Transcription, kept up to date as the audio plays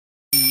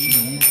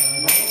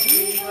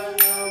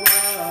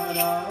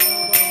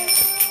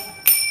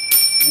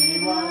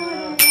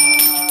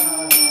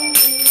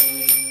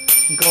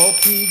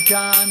Gopati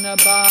Jana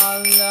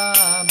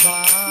Ballabha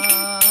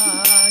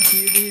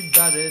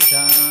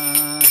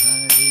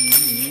Giridharadhari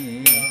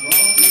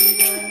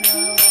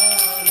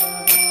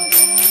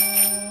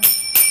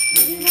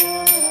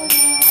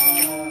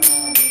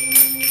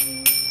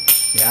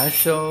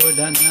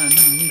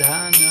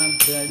Yashodanandana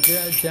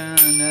Braja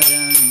Jana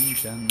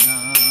Ranjana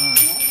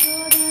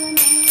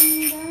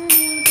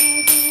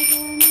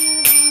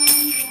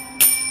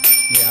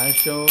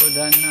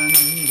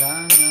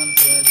Yashodanandana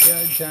Braja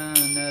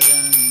Jana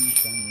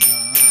Ranjana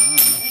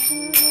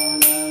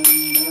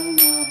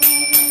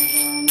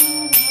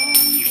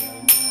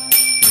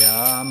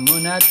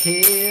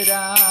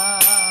Yamunatira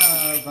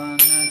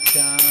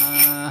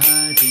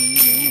Vanachari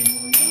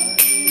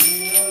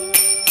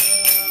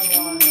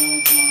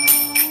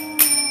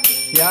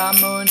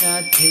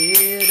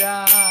Yamunatira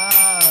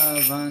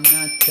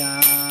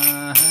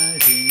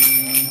Vanachari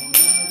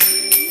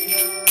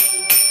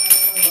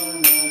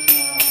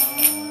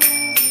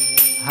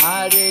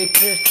Hare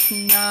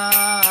Krishna,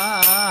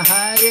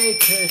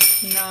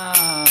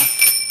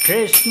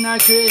 Krishna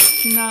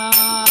Krishna,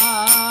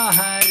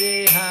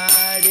 Hare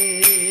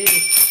Hare,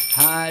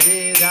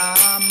 Hare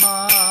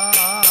Rama,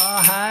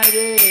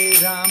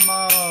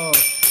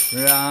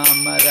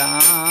 Rama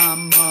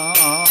Rama,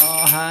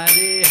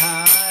 Hare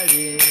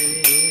Hare.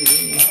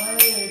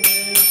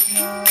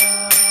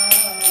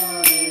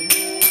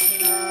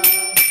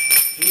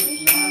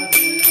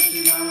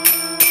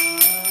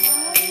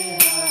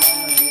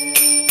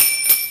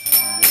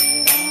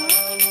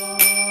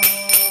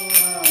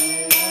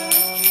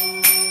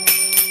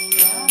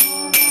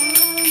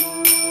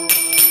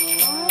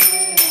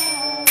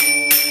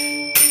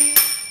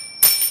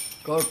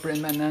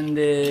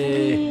 Premanande.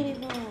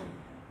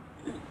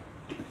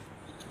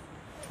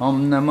 Om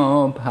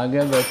Namo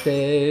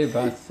Bhagavate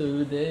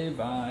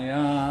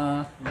Vasudevaya.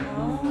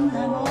 Om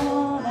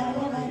Namo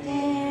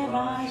Bhagavate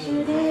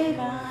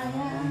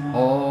Vasudevaya.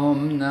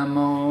 Om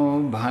Namo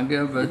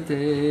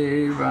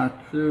Bhagavate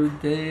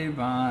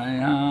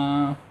Vasudevaya.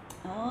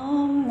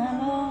 Om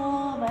Namo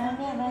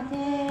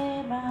Bhagavate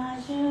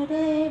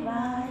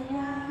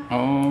Vasudevaya.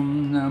 Om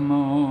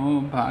Namo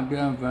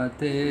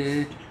Bhagavate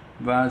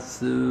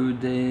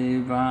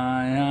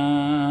Vasudevaya.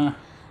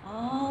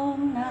 Om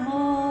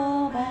Namo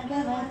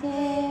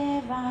Bhagavate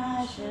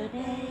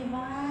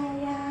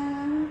Vasudevaya.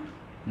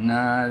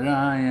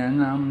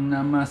 Narayanam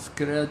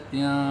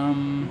Namaskrityam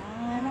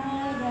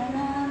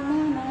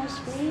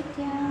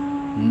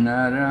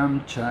Naram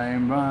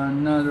Chaiva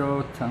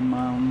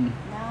Narottamam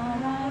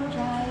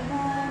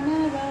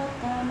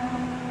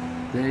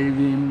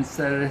Devim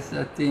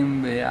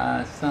Sarasatim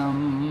Vyasam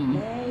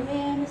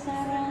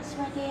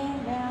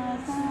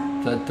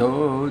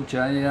Tato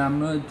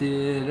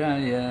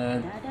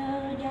Jayamudirayat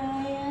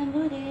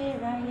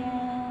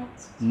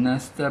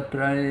Nasta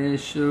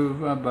Prayeshu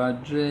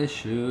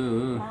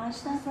Vabhadreshu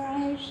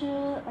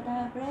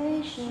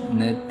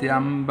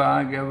Nityam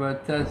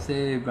Bhagavata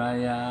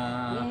Sevaya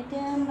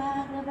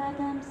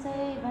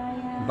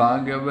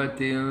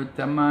Bhagavati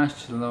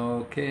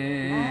Utamashloke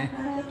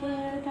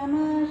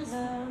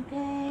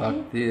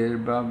Bhaktir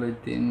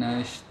Bhavati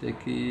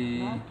Nashtaki.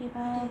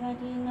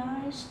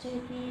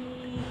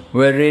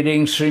 We're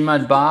reading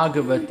Srimad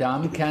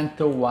Bhagavatam,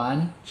 Canto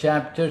 1,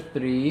 Chapter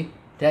 3,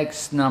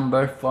 Text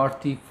number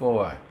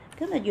 44.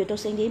 今日閱讀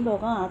聖典報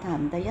講雅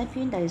壇第一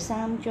篇第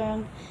3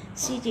章，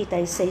詩節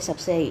第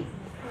44。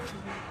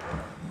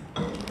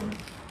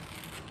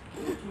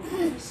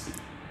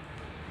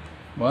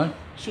What?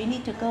 She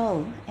need to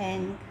go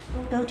and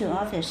go to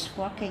office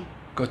working.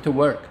 Go to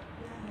work.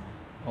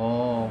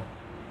 Oh,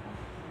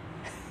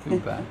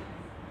 too bad.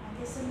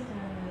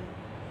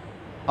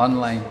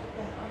 Online.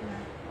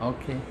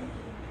 Okay.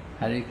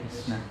 Hare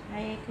Krishna.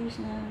 Hare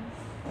Krishna.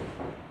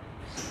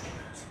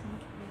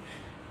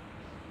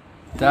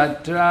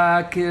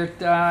 Tatra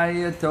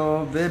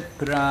kirtayato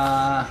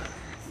vipra.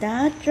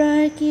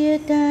 Tatra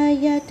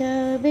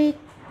kirtayato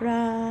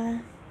vipra.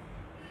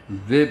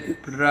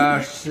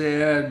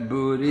 Viprashed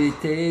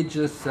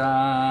buritejasa.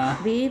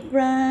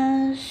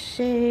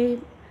 Viprashed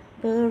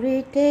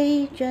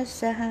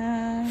buritejasa.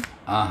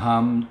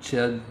 Aham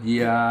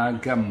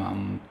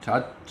chadyagamam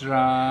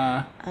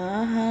tatra.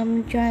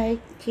 Aham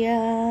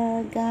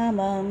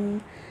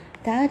chadyagamam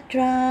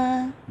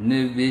tatra.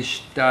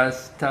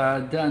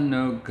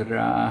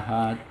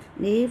 Nivishtastadanugrahat.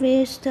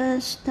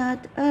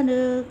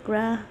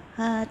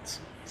 Nivishtastadanugrahat.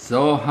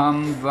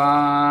 Soham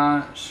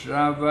va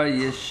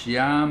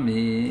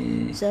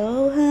shravayishyami.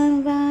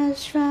 Soham va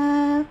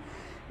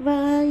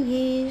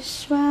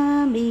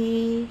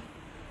shravayishyami.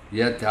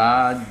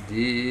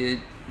 Yataditam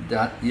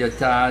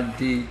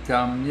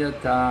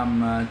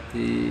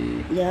yatamati.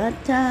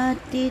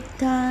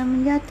 Yataditam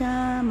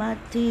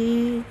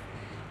yatamati.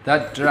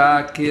 Tatra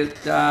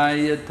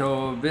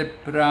kirtayato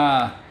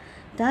vipra.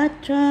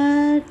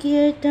 Tatra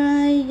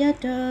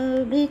kirtayato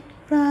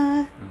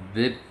vipra.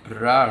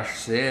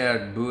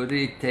 Viprashed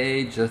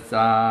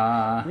buritejasa.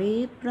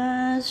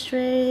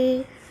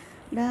 Viprashed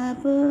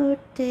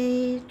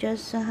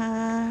buritejasa.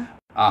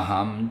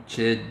 Aham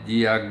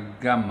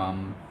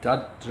chidyagamam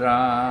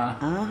tatra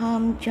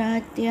Aham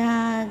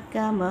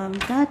Chatyagamam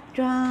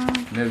Tatra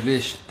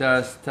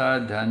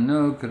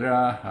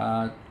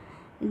Nivishtastadanugrahat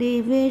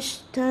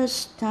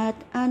Divishtastat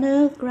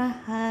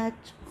Anugrahat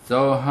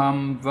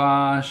Soham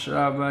va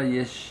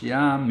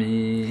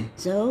shravayishyami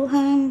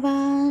Soham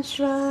va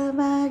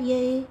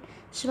Shravaye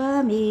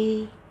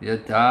Swami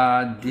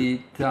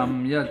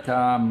Yataditam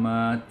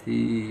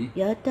yatamati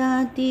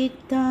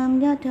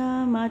Yataditam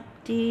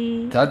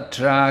Yatamati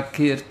Tatra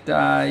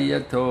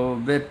kirtayato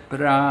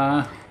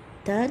vipra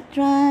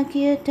Tatra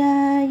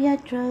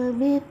Kirtayatra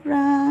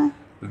Vipra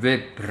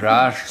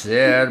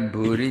Viprasher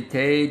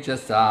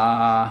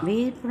buritejasa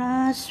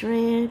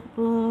Viprasri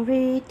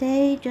Puri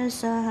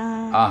Tejasa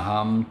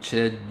Aham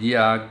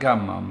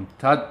chidyagamam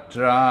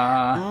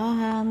tatra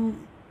Aham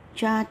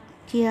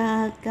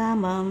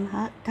Chatyagamam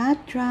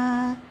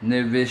Tatra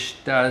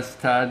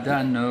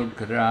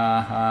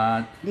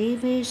Nivishtastadanugrahat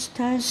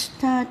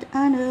Divishtastat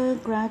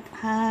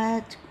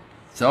Anugrahat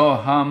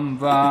Soham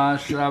va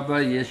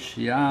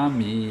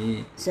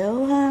shravayishyami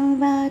Soham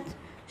Vat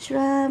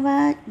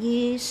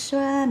Shravayi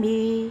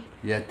Swami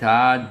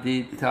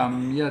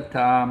Yataditam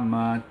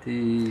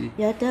yatamati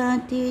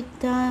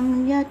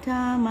Yataditam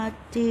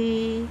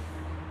Yatamati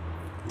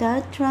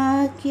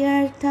Tatra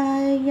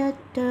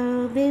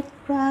Kirtayato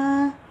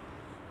Vipra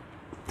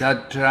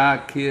Tatra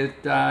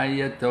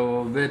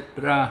kirtayato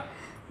vipra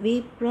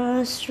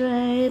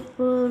Viprasre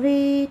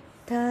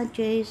Purita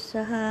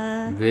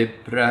Jesaha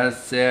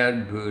Vipraser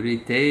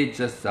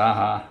buritejasa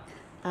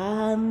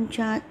Aham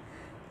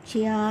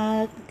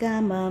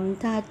Chatyagamam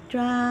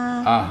Tatra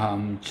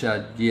Aham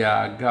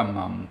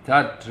chadyagamam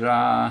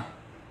tatra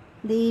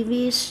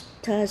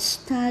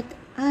Divishtastat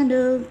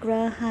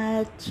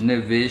Anugrahat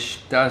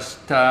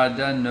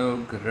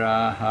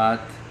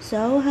Nivishtastadanugrahat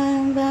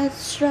Soham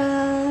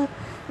Vatsra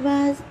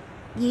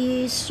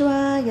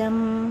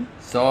Yiswayam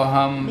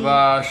Soham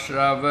va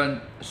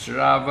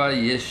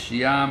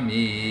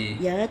shravayishyami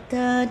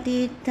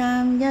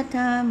Yataditam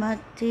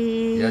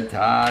Yatamati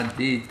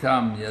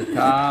Yataditam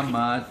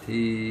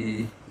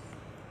yatamati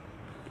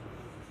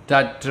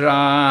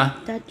Tatra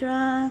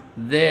Tatra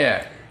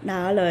there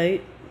那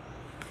裏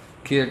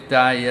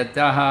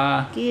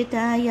Kirtayataha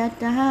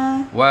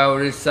Kirtayataha while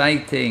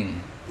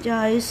reciting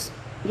在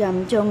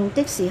吟誦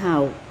的時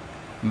候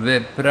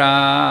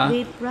Vipra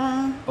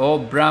Vipra O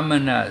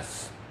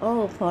Brahmanas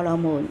哦婆羅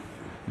門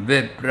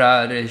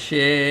Vipra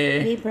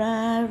Rishi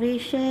Vipra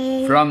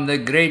Rishi from the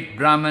great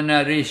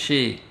Brahmana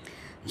Rishi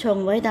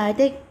從偉大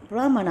的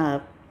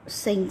Brahmana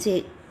聖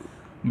節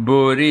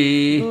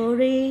Buri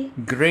Puri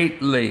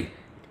greatly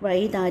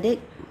偉大的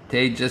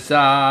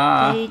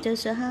Tejasa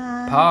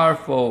Tejasaha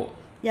powerful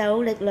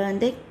有力量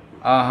的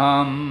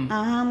Aham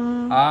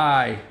Aham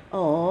I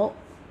我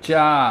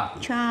Cha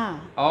Cha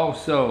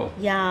also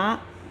也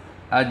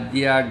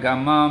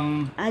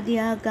Adyagamam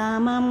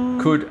Adyagamam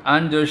could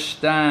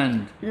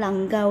understand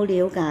能夠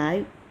了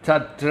解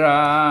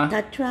Tatra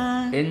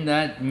Tatra in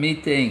that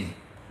meeting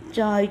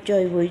在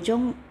聚會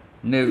中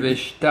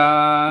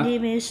Nivishta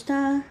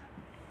Nivishta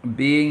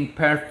being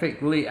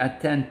perfectly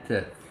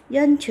attentive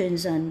因全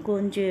神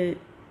貫注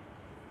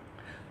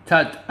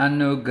Tat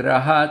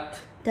anugrahat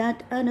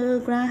Tat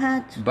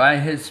Anugrahat by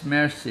his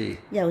mercy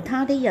由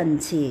他的仁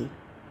慈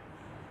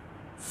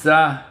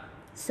Sa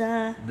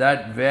Sa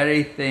that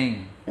very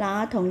thing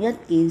那同一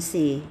件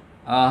事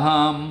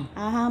Aham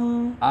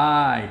Aham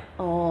I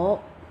我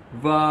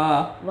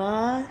Va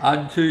話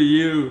unto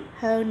you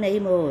向你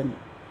們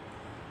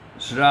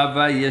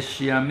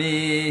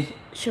Shravayishyami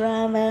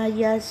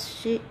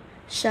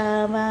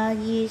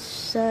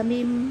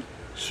Shravayishamim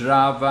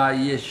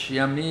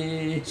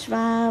Shravayishyami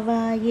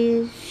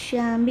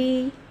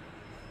Shravayishami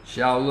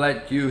shall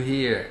let you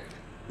hear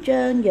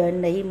將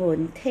讓你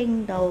們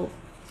聽到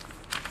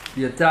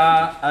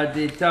Yata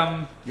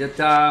aditam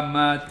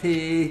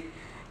yatamati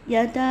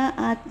Yada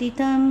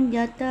Aditam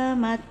Yada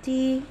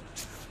Mati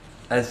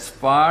as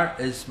far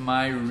as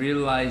my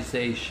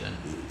realization.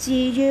 至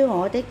於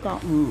我的覺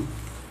悟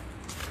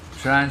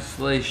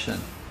Translation.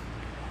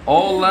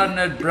 O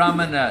learned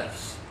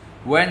Brahmanas,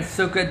 when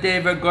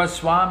Sukadeva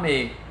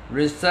Goswami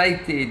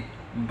recited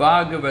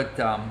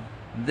Bhagavatam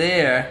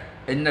there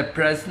in the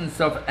presence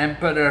of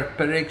Emperor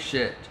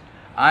Parikshit,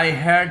 I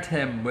heard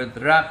him with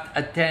rapt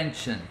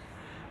attention,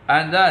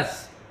 and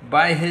thus,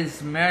 by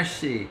his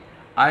mercy,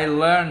 I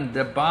learned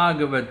the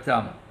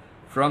Bhagavatam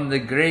from the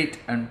great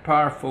and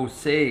powerful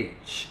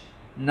sage.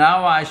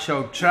 Now I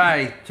shall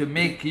try to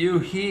make you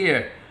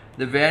hear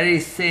the very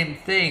same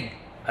thing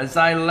as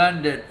I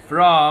learned it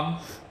from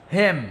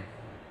him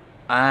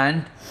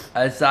and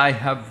as I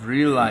have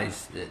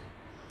realized it.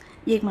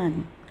 譯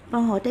文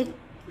博學的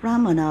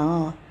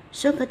Brahmana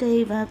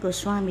Sukadeva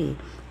Goswami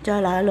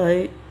在那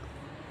裏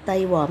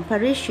帝王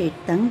Parikshit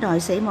等待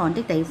死亡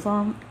的地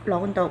方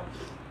朗讀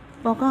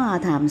博伽亞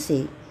談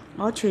時，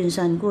我全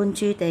神貫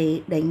注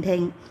地聆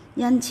聽，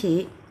因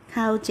此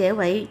靠這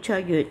位卓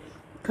越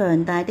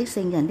強大的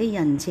聖人的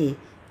仁慈，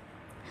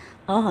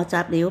我學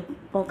習了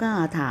博伽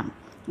亞談。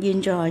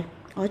現在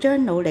我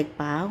將努力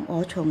把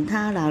我從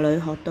他那裏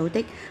學到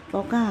的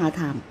博加亞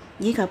談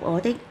以及我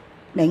的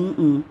領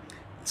悟，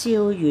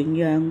照原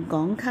樣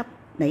講給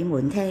你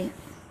們聽。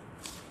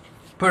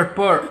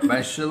 Purport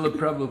by Srila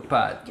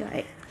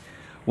Prabhupada.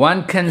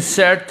 One can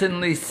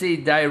certainly see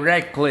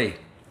directly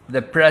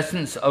the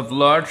presence of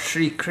Lord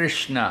Sri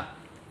Krishna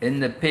in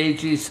the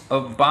pages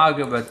of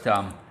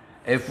Bhagavatam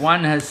if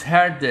one has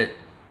heard it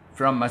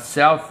from a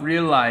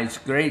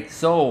self-realized great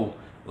soul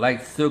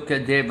like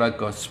Sukadeva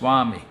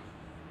Goswami.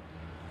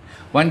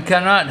 One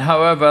cannot,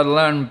 however,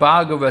 learn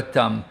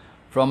Bhagavatam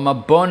from a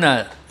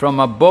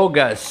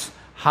bogus,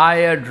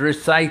 hired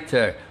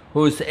reciter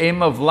whose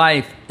aim of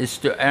life is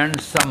to earn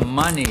some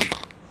money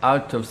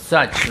out of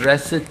such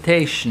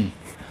recitation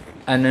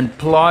and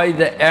employ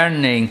the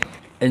earning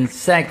in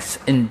sex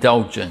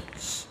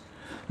indulgence.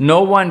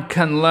 No one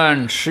can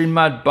learn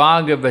Srimad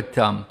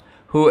Bhagavatam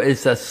who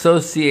is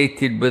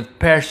associated with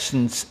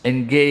persons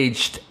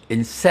engaged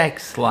in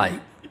sex life.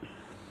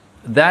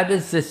 That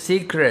is the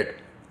secret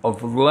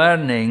of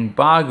learning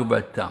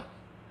Bhagavatam.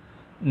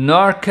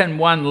 Nor can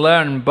one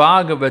learn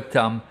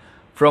Bhagavatam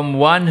from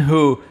one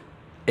who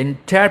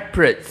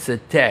interprets the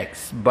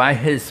text by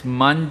his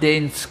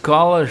mundane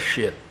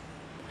scholarship.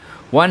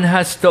 One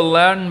has to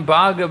learn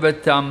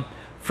Bhagavatam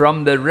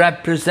from the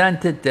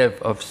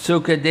representative of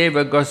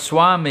Sukadeva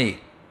Goswami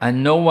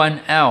and no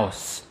one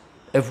else,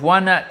 if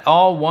one at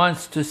all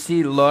wants to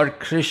see Lord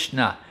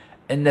Krishna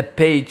in the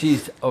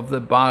pages of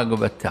the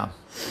Bhagavatam.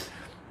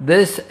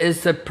 This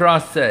is the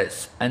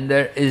process and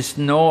there is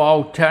no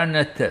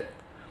alternative.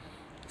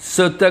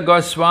 Sutta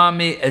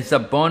Goswami is a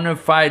bona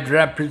fide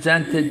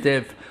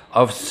representative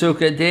of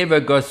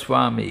Sukadeva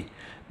Goswami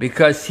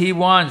because he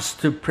wants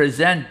to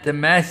present the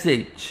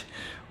message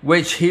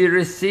which he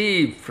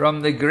received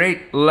from the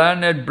great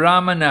learned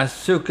Brahmana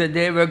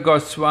Sukadeva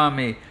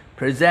Goswami,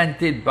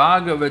 presented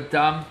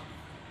Bhagavatam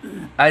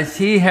as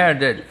he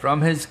heard it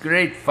from his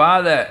great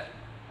father,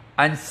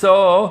 and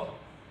so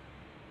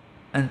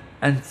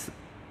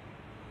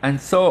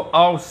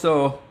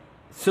also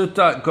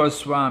Sutta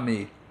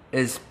Goswami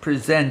is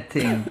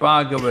presenting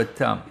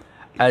Bhagavatam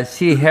as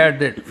he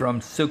heard it from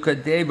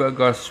Sukadeva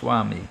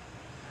Goswami.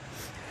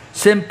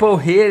 Simple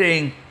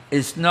hearing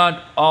is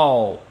not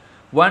all.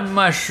 One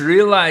must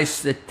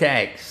realize the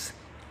text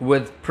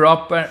with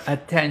proper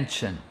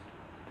attention.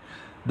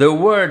 The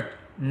word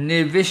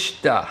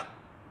nivishta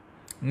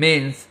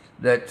means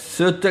that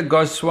Sutta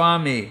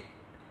Goswami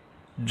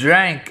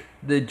drank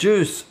the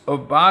juice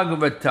of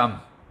Bhagavatam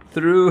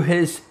through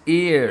his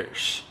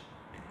ears.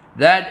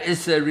 That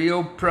is the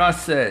real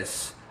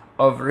process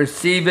of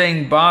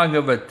receiving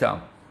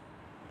Bhagavatam.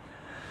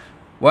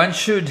 One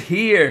should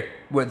hear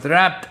with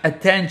rapt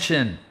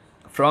attention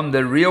from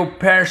the real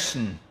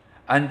person,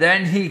 and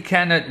then he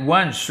can at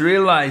once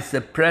realize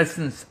the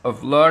presence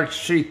of Lord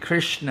Sri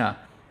Krishna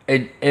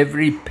in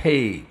every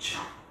page.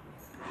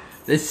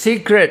 The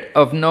secret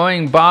of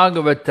knowing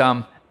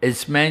Bhagavatam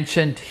is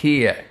mentioned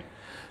here.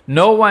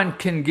 No one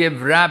can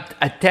give rapt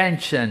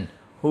attention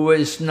who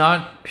is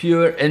not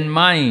pure in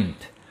mind.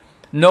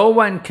 No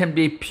one can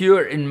be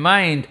pure in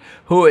mind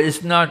who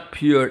is not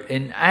pure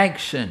in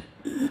action.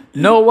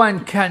 No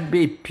one can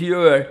be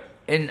pure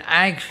in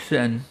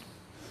action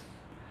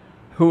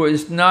who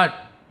is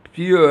not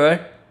pure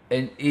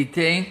in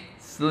eating,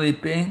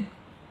 sleeping,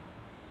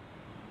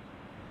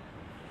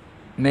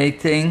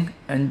 mating,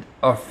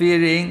 or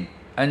feeding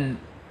and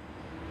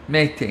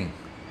mating.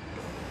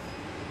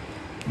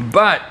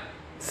 But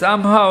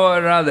somehow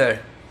or other,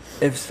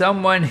 if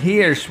someone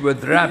hears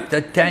with rapt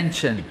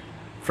attention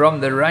from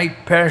the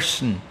right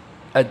person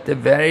at the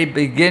very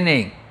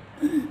beginning,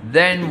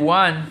 then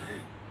one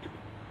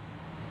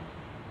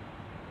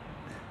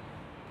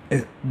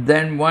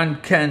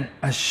can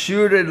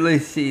assuredly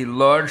see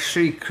Lord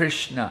Sri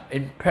Krishna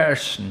in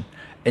person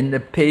in the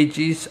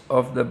pages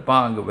of the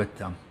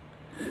Bhagavatam.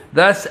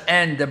 Thus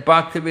end the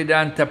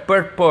Bhaktivedanta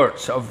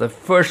purports of the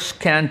first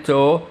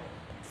canto,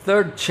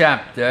 third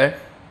chapter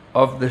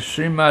of the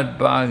Srimad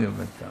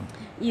Bhagavatam.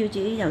 要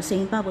旨由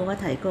聖巴寶威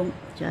提供，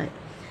就係、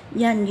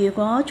人如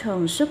果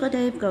從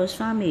Sukadeva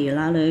Goswami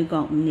那裏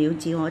覺悟了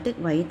自我的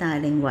偉大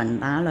靈魂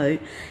那裏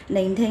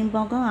聆聽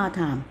博伽亞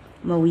談，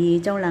無疑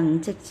就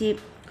能直接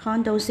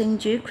看到聖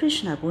主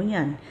Krishna 本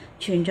人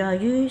存在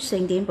於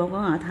聖典博伽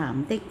亞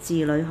談的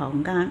字裏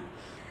行間。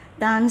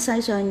但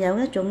世上有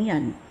一種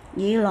人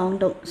以朗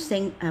讀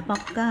博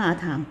伽亞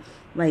談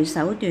為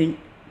手段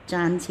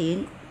賺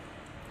錢，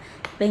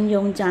並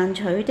用賺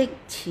取的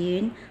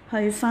錢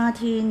去花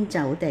天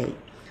酒地、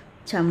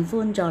尋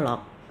歡作樂。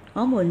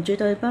我們絕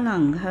對不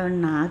能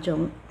向那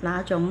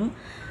種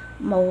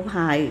冒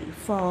牌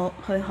貨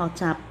去學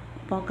習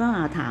博伽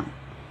亞談。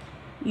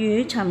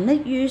與沉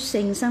溺於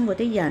性生活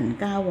的人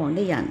交往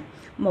的人，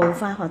無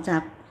法學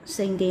習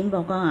聖典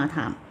博伽亞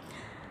談，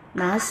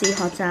那是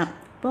學習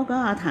博伽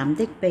亞談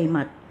的秘密。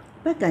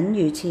不僅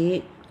如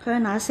此，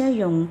向那些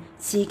用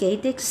自己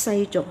的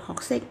世俗學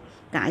識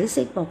解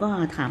釋博伽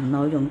亞談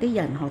內容的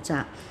人學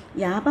習，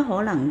也不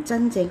可能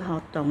真正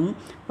學懂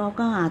博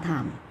伽亞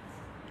談。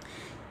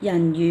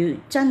人如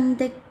真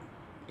的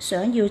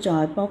想要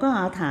在博伽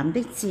亞壇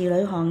的字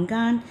裏行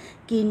間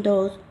見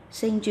到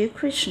聖主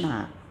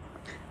Krishna，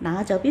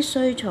 那就必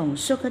須從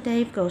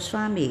Sukadeva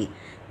Goswami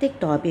的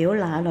代表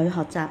那裏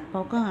學習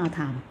博伽亞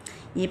壇，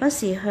而不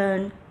是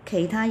向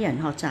其他人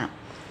學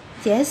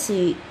習。這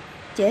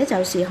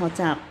就是學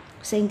習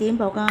聖典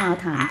博伽亞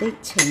壇的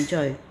程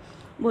序，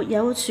沒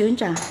有選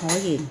擇可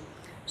言。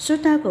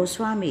Sutta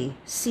Goswami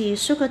是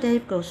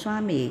Sukadeva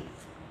Goswami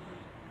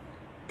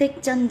的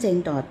真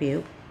正代表，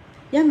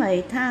因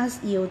為他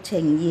要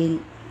呈現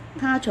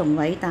他從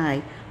偉大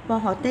博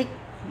學的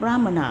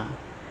Brahmana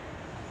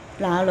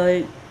那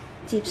裏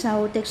接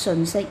收的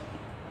信息。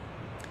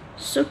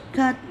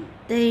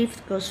Sukadeva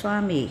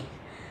Goswami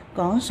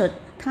講述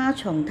他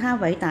從他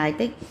偉大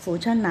的父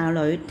親那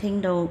裏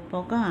聽到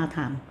博伽亞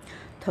壇，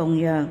同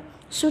樣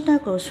Sutta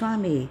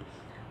Goswami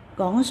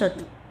講述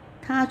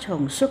他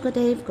從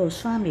Sukadeva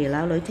Goswami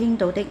那裏聽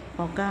到的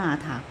博伽亞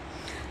壇。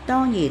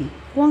當然，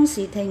光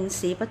是聽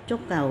是不足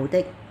夠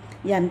的，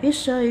人必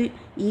須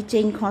以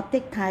正確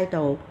的態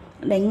度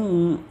領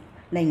悟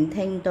聆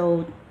聽到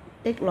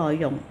的內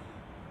容。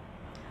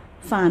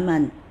梵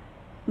文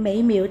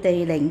美妙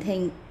地聆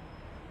聽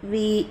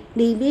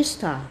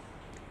Nivista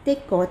的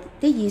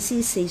意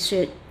思是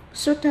說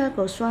Sutta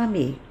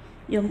Goswami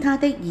用他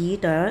的耳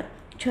朵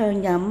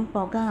暢飲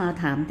博伽亞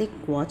壇的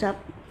果汁，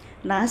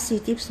那是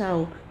接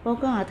受博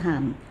伽亞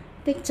壇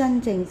的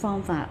真正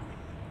方法。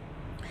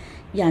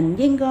人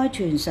應該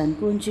全神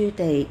貫注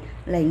地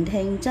聆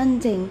聽真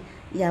正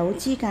有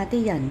資格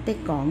的人的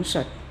講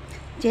述，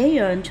這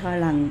樣才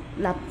能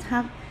立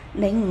刻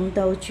領悟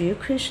到主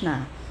Krishna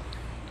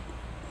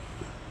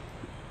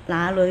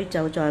那裏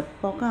就在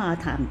博伽亞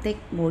壇的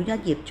每一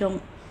頁中。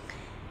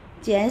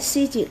這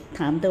詩節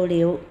談到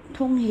了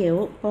通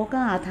曉博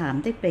伽亞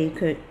壇的秘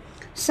訣。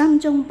心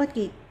中不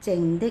潔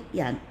淨的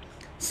人，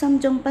心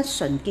中不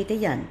純潔的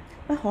人，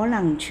不可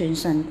能全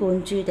神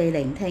貫注地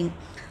聆聽；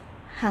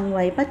行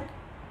為不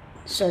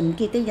純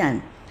潔的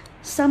人，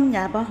心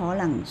也不可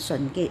能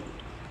純潔。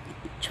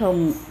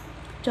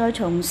在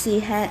從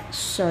事吃、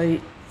睡、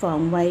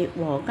防衛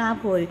和交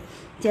配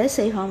這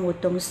4項活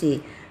動時，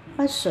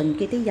不純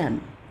潔的人，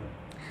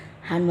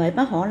行為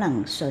不可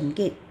能純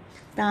潔。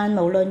但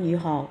無論如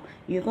何，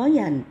如果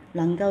人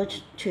能夠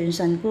全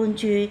神貫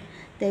注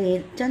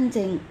地真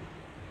正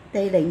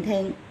地聆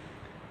聽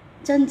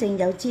真正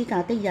有資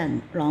格的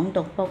人朗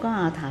讀博伽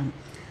亞壇，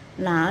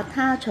那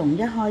他從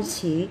一開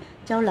始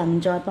就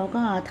能在博伽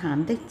亞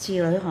壇的字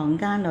裏行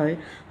間裏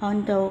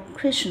看到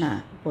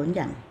Krishna 本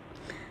人。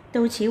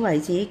到此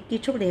為止，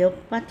結束了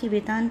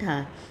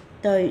Bhaktivedanta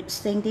對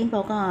聖典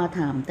博伽亞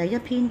壇第1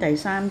篇第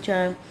3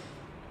章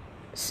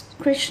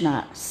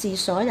Krishna 是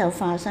所有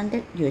化身的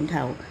源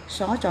頭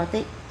所作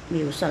的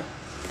描述。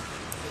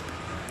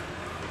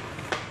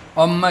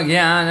Om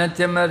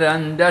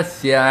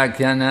Jnana-timirandasya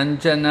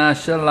Gyananjana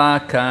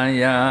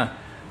Shalakaya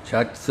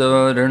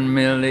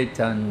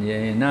Chaksurunmilitan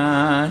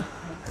Yena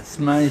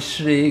Tasmai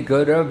Shri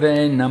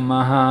Gurave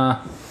Namaha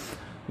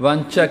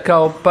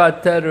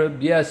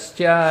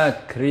Vanchakalpatarubhyascha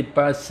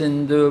Kripa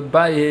Sindhu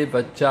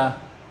Bhayevacha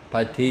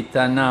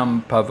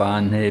Patitanam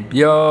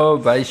Pavanebhyo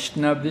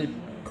Vaishnavi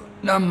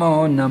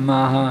Namo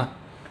Namaha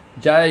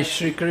Jai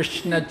Shri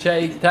Krishna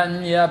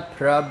Chaitanya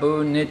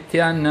Prabhu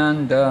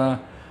Nityananda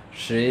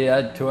Shri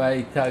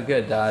Advaita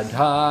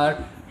Gadadhar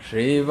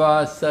Shri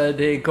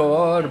Vasadi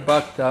Gaur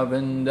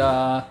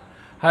Bhaktavinda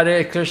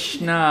Hare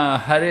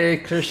Krishna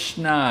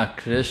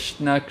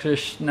Krishna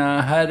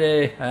Krishna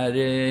Hare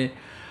Hare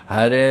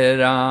Hare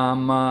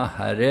Rama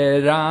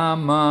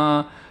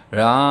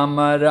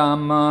Rama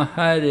Rama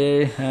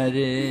Hare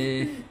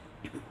Hare.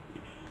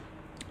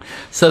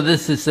 So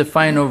this is the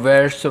final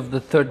verse of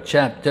the 3rd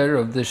chapter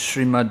of the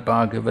Srimad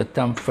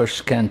Bhagavatam,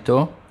 1st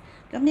canto.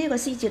 咁呢個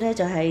詩節咧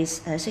就係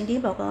聖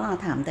典博伽亞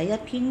壇第1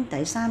篇第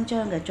3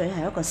章嘅最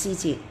後一個詩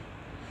節。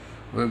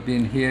We've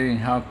been hearing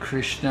how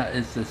Krishna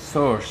is the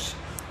source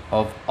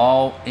of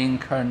all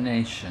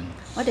incarnation.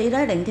 我哋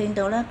咧聆聽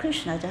到咧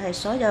Krishna 就係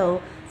所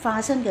有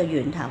化身嘅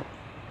源頭。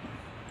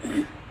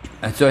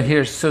And so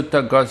here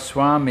Sutta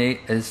Goswami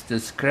is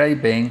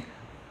describing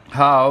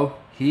how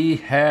he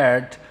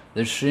heard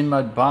the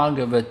Srimad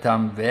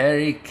Bhagavatam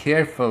very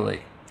carefully.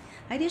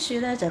 喺啲書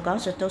咧就講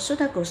述到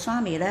Sutta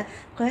Goswami 咧，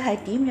佢係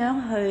點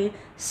樣去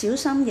小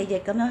心翼翼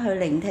咁樣去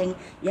聆聽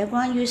有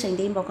關於聖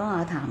典博伽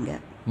亞壇嘅。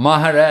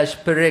Maharaj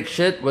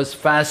Parikshit was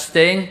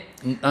fasting,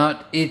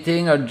 not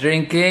eating or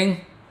drinking.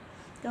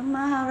 咁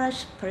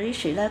Maharaj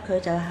Parikshit 咧，佢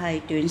就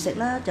係斷食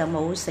啦，就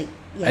冇食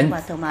嘢物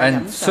同埋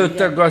飲水嘅。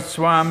Sutta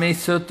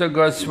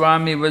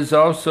Goswami was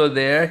also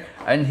there,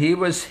 and he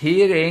was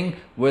hearing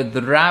with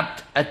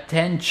rapt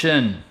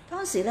attention.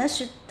 當時咧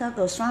，Sutta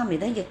Goswami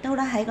咧，亦都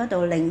咧喺嗰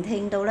度聆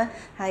聽到咧，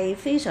係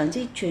非常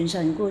之全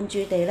神貫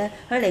注地咧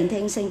去聆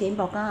聽聖典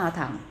博伽亞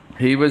壇。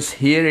He was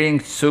hearing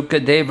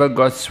Sukadeva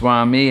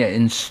Goswami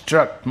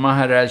instruct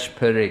Maharaj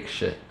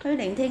Parikshit. 佢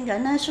聆聽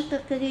緊咧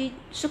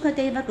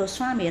Sukadeva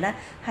Goswami 咧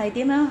係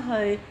點樣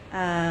去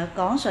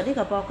講述呢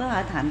個博伽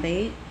亞壇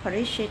俾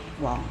Parikshit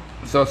王。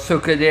So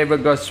Sukadeva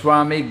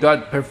Goswami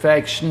got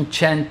perfection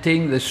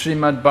chanting the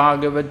Srimad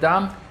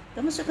Bhagavatam. 咁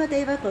咁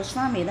Sukadeva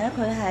Goswami 咧，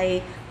佢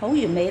係好完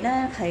美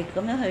咧，係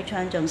咁樣去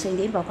唱頌聖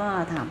典博伽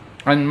亞談。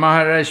And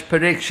Maharaj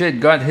Parikshit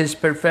got his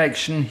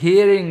perfection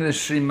hearing the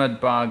Srimad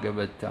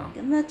Bhagavatam.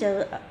 咁咧就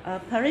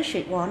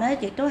Parikshit 王咧，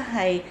亦都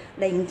係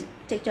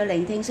藉著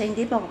聆聽聖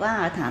典博伽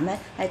亞談咧，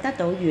係得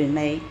到完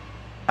美。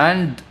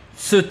And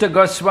Sutta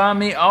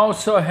Goswami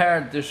also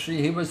heard the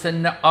Sri. He was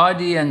in the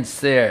audience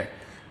there.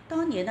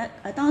 當然咧，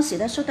當時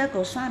咧，Sutta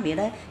Goswami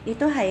咧，亦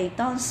都係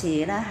當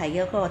時咧係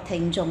一個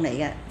聽眾嚟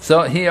嘅。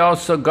So he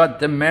also got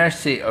the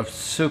mercy of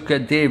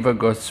Sukadeva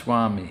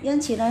Goswami.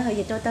 因此咧，佢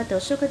亦都得到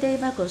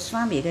Sukadeva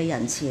Goswami 嘅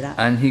仁慈啦。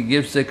And he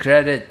gives the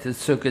credit to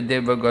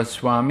Sukadeva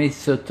Goswami.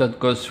 Sutta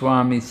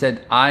Goswami said,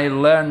 I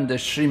learned the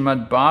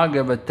Srimad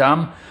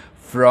Bhagavatam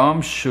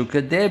from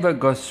Sukadeva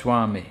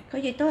Goswami. 佢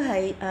亦都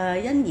係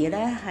因而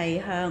咧係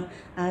向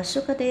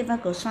Sukadeva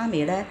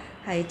Goswami 咧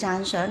係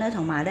讚賞咧，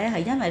同埋咧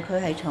係因為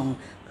佢係從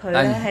佢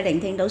咧係聆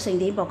聽到聖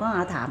典博伽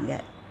亞談嘅。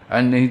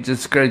And he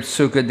describes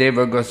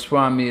Sukadeva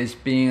Goswami as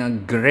being a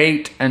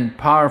great and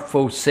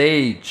powerful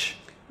sage.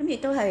 咁亦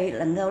都係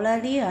能夠咧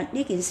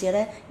呢件事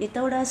咧，亦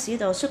都咧使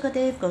到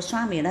Sukadeva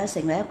Goswami 咧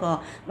成為一個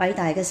偉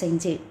大嘅聖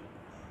哲。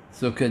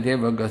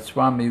Sukadeva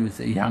Goswami was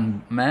a young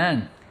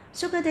man.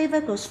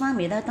 Sukadeva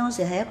Goswami 咧當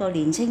時係一個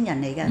年青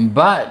人嚟嘅。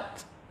But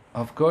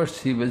of course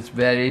he was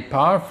very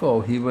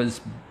powerful. He was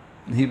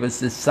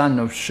the son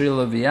of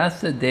Srila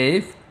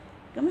Vyasadeva.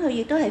 咁佢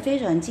亦都係非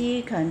常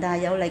之強大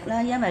有力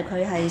啦，因為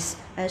佢係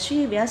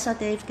Sri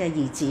Vyasadeva 嘅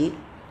兒子。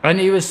And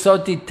he was so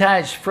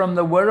detached from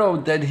the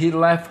world that he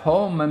left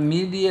home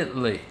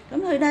immediately.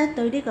 咁佢咧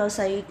對呢個俗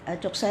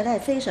世咧係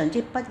非常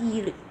之不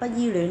依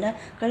戀咧，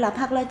佢立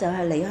刻咧就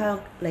係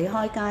離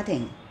開家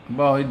庭。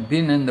Well, he'd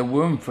been in the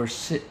womb for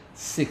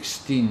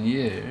 16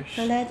 years.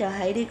 佢咧就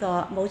喺呢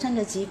個母親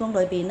嘅子宮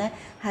裏邊咧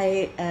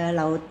係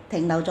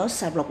停留咗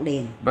16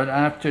年。But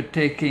after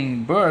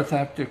taking birth,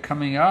 after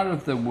coming out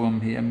of the womb,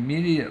 he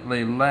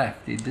immediately left.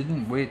 He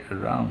didn't wait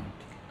around.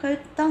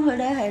 當佢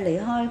咧係離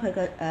開佢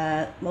嘅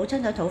母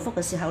親嘅肚腹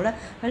嘅時候咧，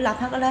佢立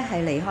刻咧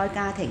係離開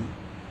家庭。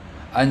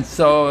And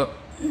so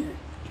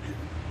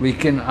we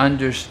can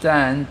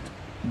understand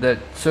that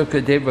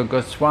Sukadeva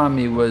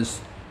Goswami was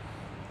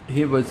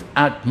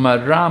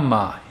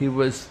Atmarama. He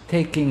was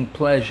taking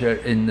pleasure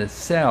in the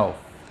self.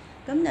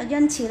 咁就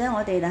因此咧，我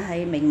哋就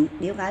係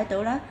了解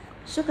到啦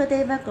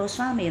，Sukadeva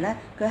Goswami 咧，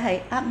佢係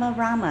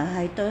Atmarama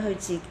係對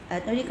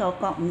呢個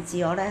覺悟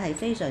自我咧係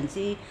非常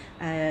之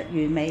完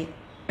美。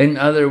In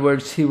other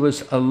words, he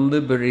was a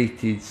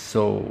liberated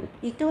soul.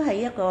 亦都係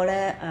一個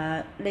咧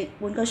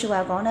換句説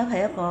話講咧，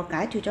係一個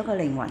解脫咗嘅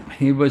靈魂。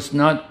He was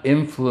not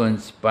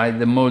influenced by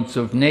the modes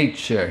of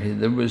nature.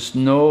 There was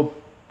no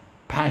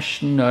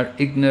passion or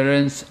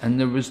ignorance, and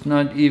there was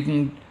not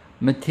even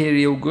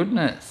material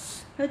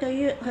goodness. 佢對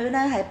於佢咧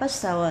係不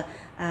受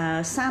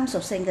三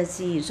屬性嘅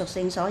自然屬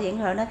性所影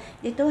響咧，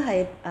亦都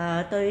係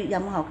對任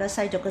何嘅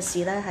世俗嘅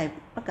事咧係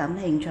不感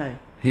興趣。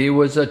He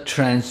was a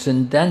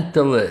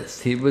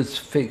transcendentalist. He was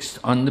fixed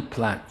on the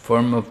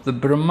platform of the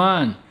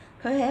Brahman.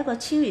 佢係一個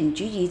超然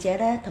主義者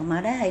咧，同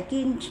埋咧係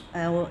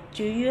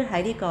住於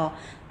喺呢個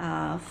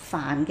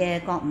凡嘅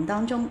覺悟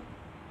當中。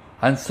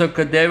And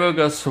Sukadeva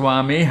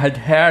Goswami had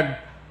heard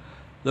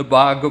the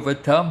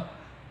Bhagavatam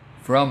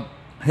from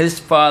his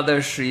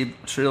father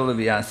Srila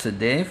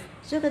Vyasadeva.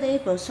 Sukadeva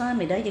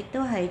Goswami 咧，亦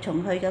都係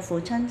從佢嘅父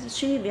親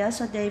Sri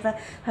Vyasadeva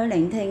去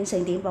聆聽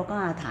聖典博伽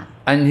亞談。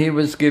And he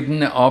was given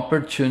the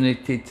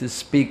opportunity to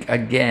speak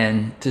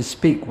again, to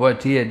speak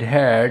what he had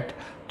heard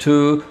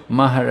to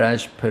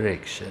Maharaj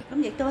Parikshit.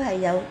 咁亦都係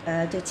有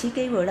藉此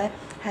機會咧，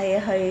係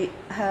去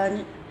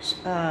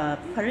向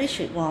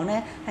Parikshit 王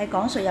咧係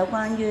講述有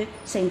關於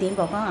聖典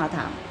博伽亞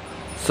談。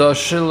So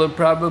Srila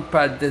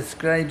Prabhupada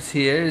describes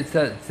here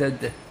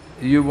that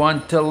you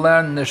want to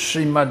learn the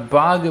Srimad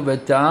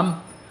Bhagavatam,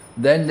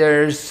 then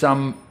there is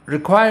some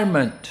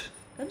requirement.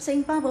 咁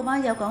聖巴寶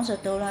班有講述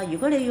到啦，如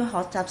果你要學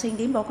習聖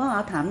典博伽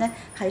亞談咧，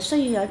係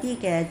需要有啲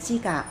嘅資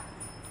格。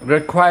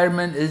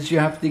Requirement is you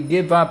have to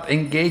give up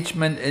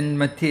engagement in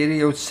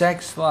material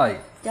sex life.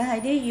 就係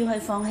啲要去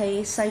放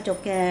棄世俗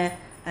嘅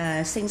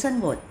性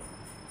生活。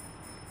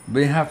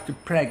We have to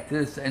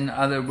practice. In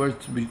other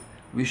words,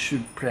 we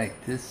should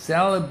practice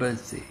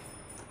celibacy.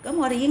 咁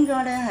我哋應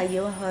該咧係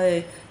要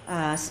去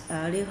要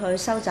去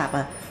收集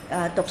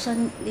獨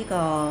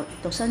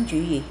身主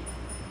義。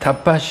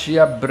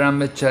Tapasya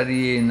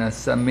brahmacharyena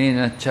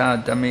samena cha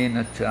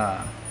damena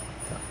cha.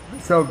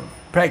 So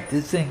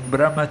practicing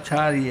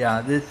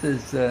brahmacharya, this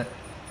is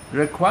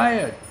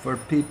required for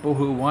people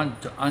who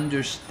want to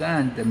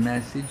understand the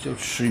message of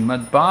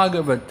Srimad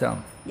Bhagavatam.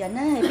 人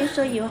咧係必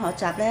須要學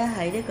習咧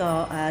喺呢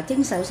個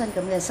精守身咁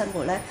嘅生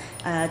活咧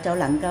就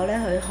能夠咧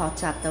去學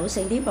習到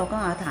聖典博伽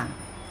亞談。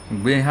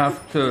We have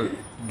to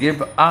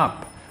give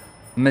up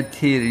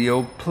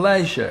material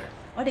pleasure.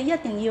 我哋一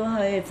定要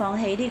去放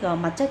棄呢個物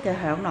質嘅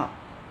享樂。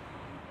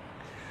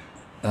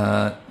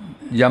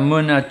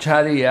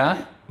Yamunacharya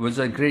was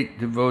a great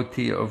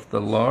devotee of the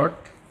Lord.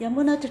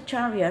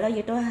 Yamunacharya 咧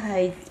亦都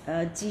係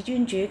至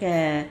尊主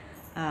嘅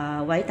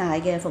偉大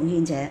嘅奉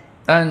獻者。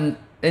And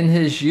in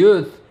his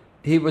youth,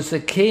 he was a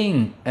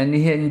king and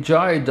he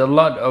enjoyed a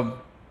lot of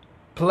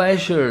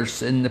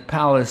pleasures in the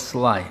palace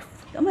life.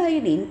 咁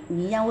喺年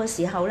幼嘅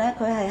時候咧，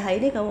佢係喺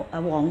呢個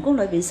皇宮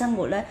裏邊生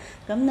活咧，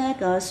咁咧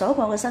個所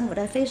過嘅生活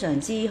咧非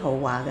常之豪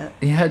華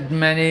嘅。He had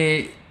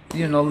many,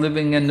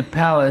 living in the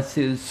palace,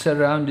 he was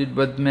surrounded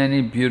with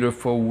many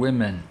beautiful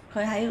women.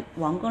 佢喺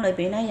皇宮裏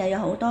邊咧，又有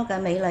好多嘅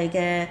美麗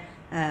嘅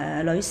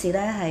女士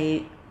咧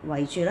係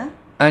圍住啦。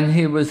And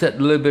he was at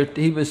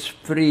liberty, he was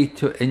free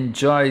to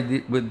enjoy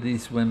with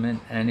these women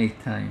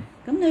anytime.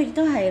 咁佢亦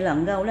都係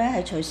能夠咧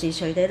係隨時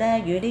隨地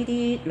咧與呢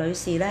啲女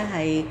士咧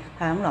係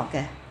享樂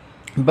嘅。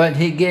But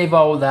he gave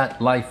all that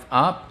life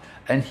up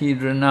and he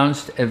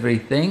renounced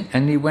everything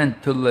and he went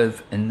to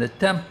live in the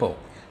temple.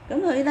 咁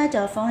佢咧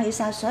就放棄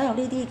晒所有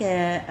呢啲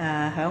嘅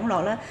享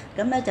樂啦，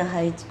咁咧就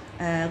係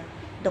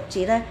獨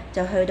自咧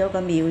就去到個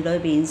廟裏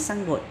邊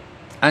生活。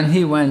And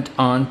he went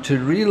on to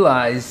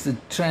realize the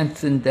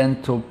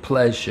transcendental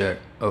pleasure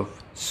of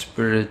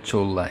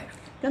spiritual life.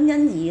 咁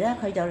因而咧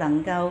佢就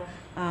能夠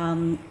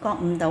覺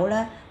悟到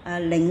咧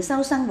靈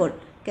修生活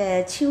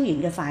嘅超然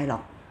嘅快樂。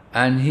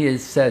And he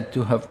is said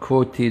to have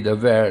quoted a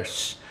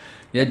verse,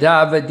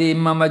 Yadavadi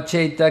mama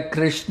cheta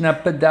Krishna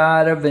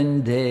padara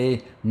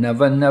vinde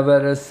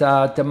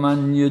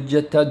navanavarasatam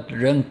yujata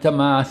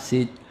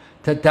drantamasit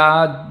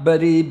tatad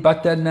bari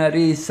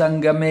batanari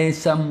sangame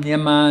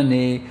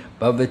samyamane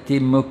bhavati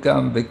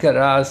mukam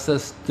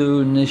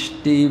vikarasastu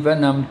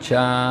nishtivanam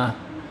cha.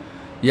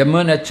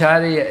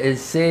 Yamunacharya is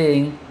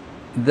saying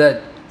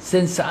that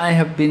since I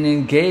have been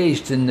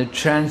engaged in the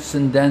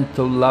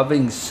transcendental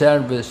loving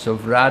service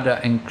of Radha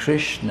and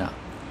Krishna,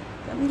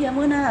 咁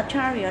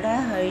Yamunacharya咧，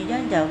佢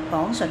因就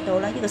講述到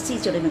咧，呢個詩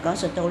節裏面講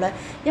述到咧，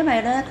因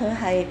為咧佢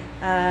係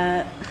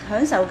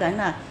享受緊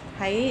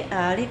喺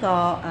呢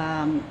個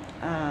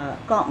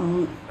覺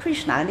悟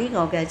Krishna 呢個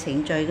嘅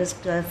程序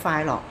嘅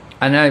快樂。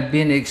And I've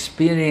been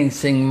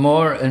experiencing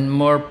more and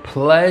more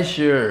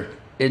pleasure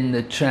in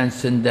the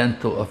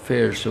transcendental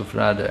affairs of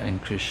Radha and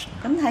Krishna.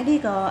 咁喺呢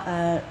個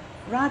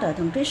Radha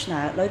同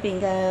Krishna 裏邊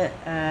嘅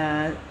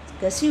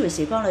逍遙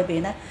時光裏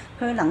邊咧，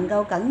佢能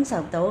夠感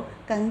受到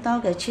更多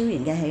嘅超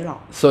然嘅喜樂。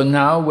So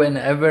now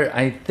whenever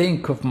I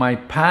think of my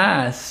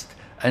past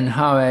and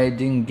how I had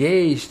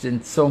engaged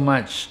in so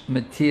much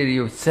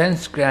material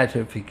sense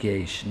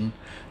gratification,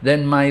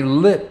 then my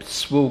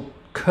lips will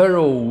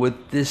curl with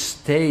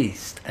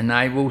distaste and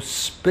I will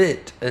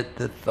spit at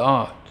the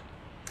thought.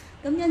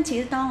 咁因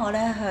此，當我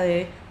咧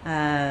去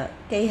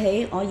記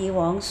起我以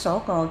往所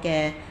過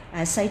嘅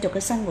世俗嘅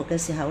生活嘅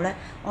時候咧，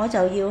我就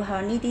要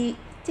向呢啲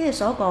即係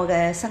所過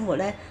嘅生活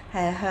咧，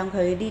係向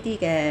佢呢啲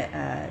嘅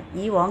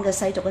以往嘅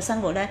世俗嘅生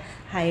活咧，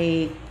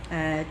係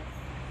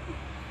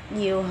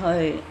要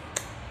去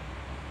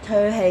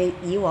唾棄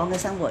以往嘅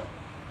生活。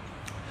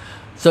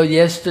So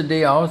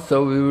yesterday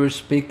also we were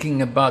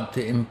speaking about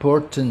the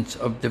importance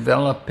of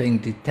developing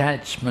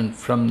detachment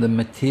from the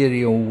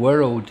material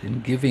world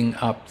and giving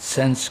up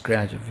sense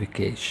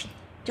gratification.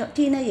 昨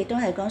天咧亦都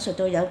係講述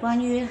到有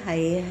關於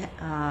係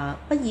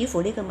不依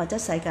附呢個物質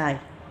世界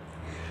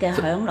嘅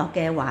享樂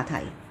嘅話題。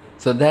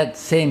So that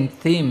same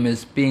theme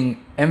is being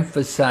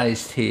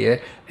emphasized here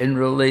in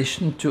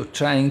relation to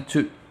trying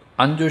to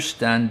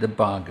understand the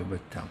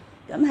Bhagavatam.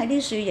 咁喺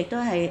呢處亦都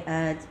係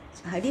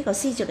喺呢個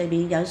詩節裏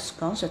邊有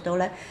講述到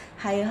咧，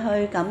係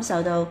去感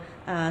受到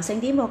聖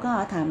典寶加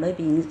雅壇裏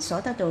邊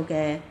所得到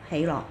嘅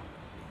喜樂。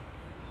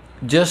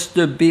Just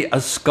to be a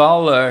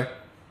scholar,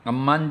 a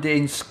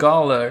mundane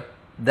scholar,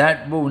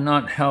 that will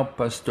not help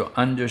us to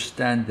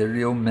understand the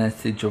real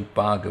message of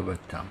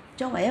Bhagavatam.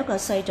 作為一個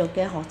世俗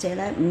嘅學者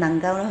咧，唔能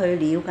夠去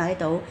了解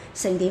到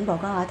聖典寶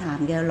加雅壇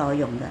嘅內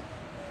容嘅。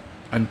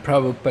And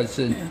Prabhupada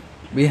said,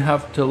 we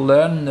have to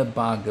learn the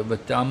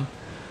Bhagavatam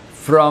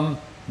from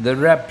the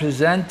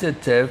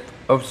representative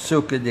of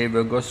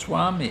Sukadeva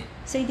Goswami.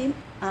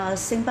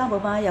 聖巴寶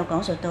巴有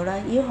講述到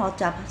咧，要學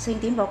習聖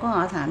典寶加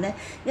雅壇咧，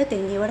一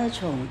定要咧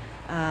從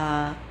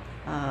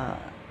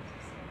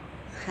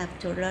have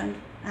to learn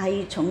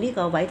係從呢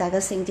個偉大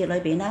嘅聖節裏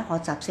邊咧學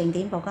習聖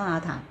典寶加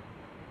雅壇。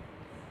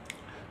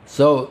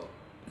So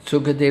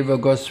Sukadeva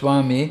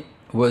Goswami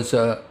was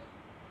a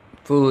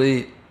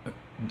fully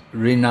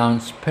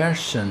renounced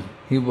person.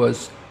 He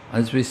was,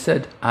 as we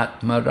said,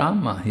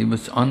 Atmarama. He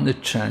was on the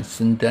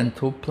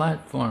transcendental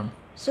platform.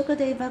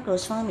 Sukadeva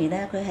Goswami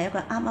咧，佢係一個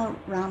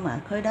Atmarama，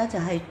 佢咧就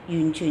係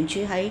完全處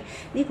喺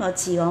呢個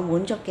自我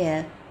滿足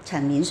嘅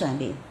層面上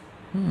邊。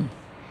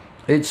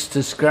It's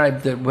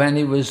described that when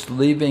he was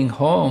leaving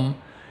home,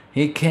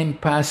 he came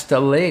past a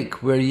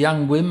lake where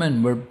young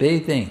women were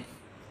bathing.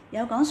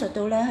 有講述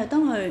到咧，佢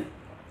當佢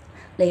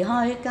離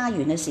開家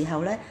園嘅時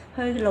候咧，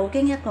去路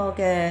經一個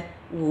嘅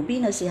湖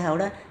邊嘅時候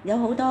咧，有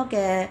好多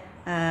嘅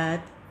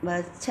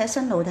赤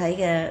身露體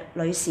嘅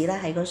女士咧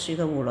喺個樹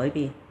嘅湖裏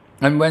邊。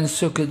And when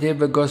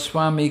Sukadeva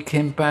Goswami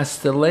came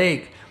past the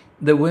lake,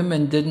 the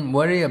women didn't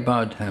worry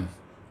about him.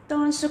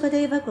 當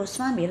Sukadeva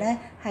Goswami 咧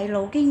係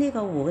路經呢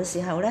個湖嘅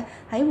時候咧，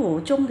喺湖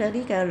中嘅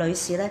啲嘅女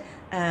士咧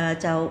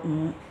就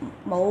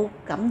冇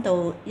感到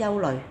憂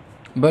慮。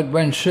But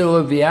when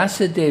Srila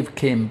Vyasadeva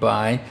came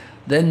by,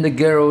 then the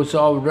girls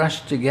all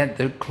rushed to get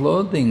their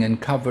clothing and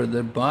cover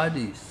their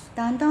bodies.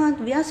 但當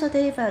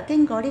Vyasadeva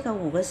經過呢個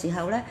湖嘅時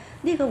候咧，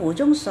呢、個湖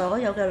中所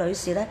有嘅女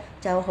士咧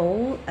就好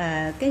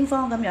驚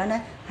慌咁樣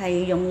咧，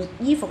係用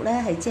衣服咧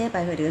係遮蔽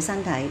佢哋嘅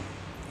身體。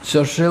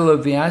So Srila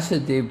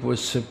Vyasadeva was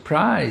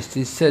surprised.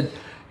 He said,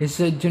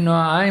 you know,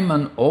 I'm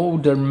an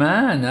older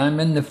man. I'm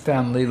in the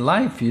family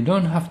life. You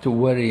don't have to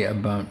worry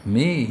about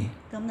me.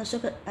 咁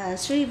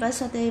Sri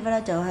Vyasadeva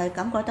咧就係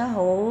感覺得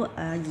好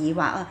疑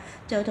惑啊，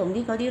就同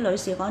啲女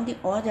士講啲，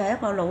我就係一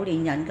個老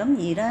年人，咁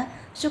而咧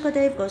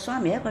Sukadeva 個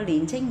Swami 一個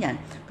年青人，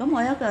咁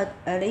我一個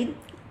你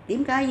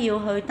點解要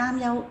去擔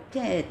憂，即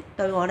係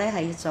對我咧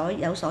係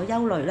有所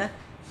憂慮咧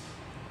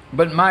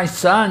But my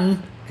son,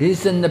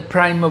 he's in the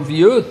prime of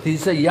youth.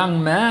 He's a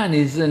young man.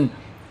 He's in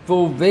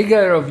full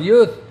vigor of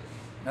youth.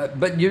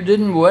 But you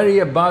didn't worry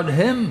about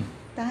him.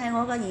 但係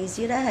我個兒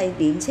子咧係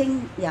年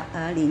青嘅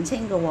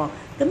喎，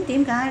咁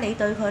點解你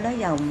對佢咧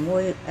又唔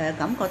會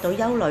感覺到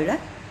憂慮咧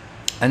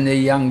And the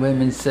young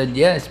women said,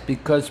 yes,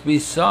 because we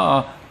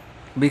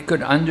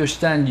could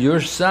understand your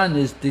son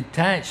is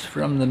detached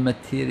from the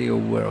material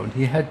world.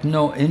 He had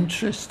no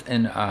interest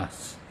in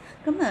us.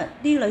 咁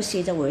啲女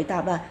士就回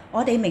答啦，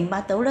我哋明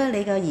白到咧，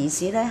你個兒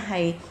子咧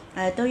係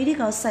對呢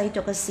個世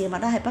俗嘅事物咧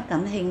係不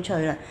感興趣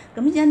啦。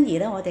咁因而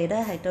咧，我哋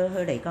咧係對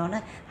佢嚟講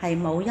咧係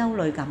冇憂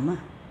慮感啊。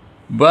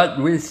But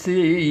we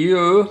see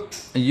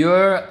you're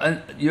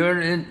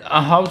in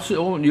a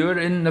household, you're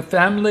in the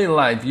family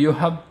life. You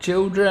have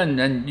children,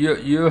 and you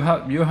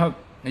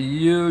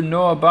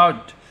know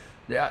about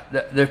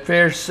the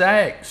fair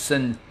sex,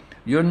 and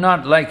you're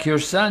not like your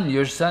son.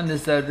 Your son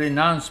is a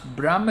renounced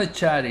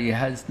brahmachari,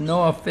 has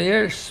no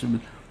affairs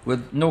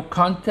with no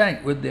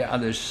contact with the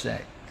other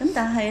sex. 咁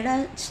但係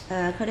咧，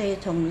佢哋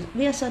同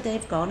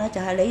Vyasadeva 講咧，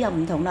就係你又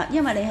唔同啦，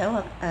因為你係一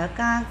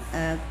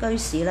個居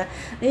士啦，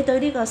你對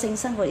呢個性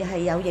生活係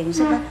有認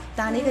識啦，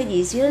但係你嘅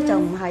兒子咧就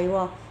唔係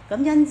喎，咁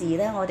因而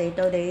咧，我哋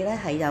對你咧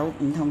係有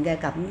唔同嘅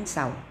感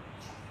受。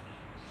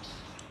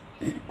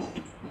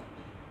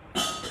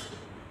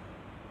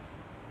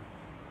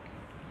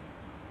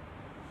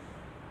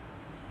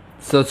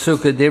So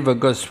Sukadeva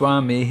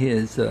Goswami, he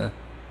is a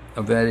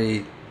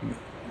very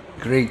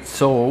great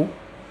soul,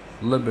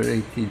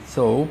 liberated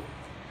soul.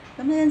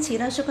 咁因此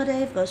咧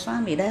 ，Sukadeva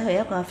Goswami 咧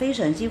係一個非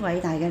常之偉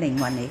大嘅靈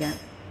魂嚟嘅。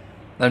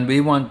And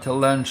we want to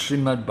learn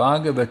Srimad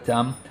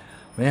Bhagavatam,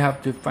 we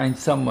have to find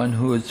someone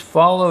who is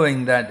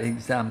following that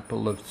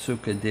example of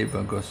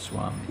Sukadeva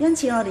Goswami. 因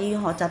此，我哋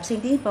要學習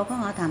聖典博伽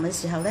雅談嘅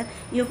時候咧，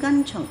要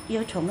從一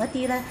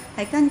啲咧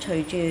係跟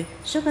隨住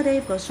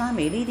Sukadeva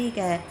Goswami 呢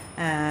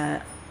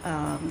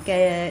啲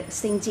嘅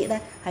聖節咧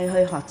係去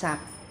學習。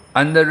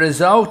And the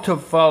result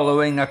of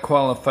following a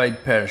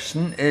qualified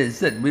person is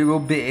that we will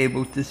be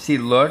able to see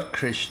Lord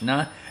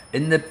Krishna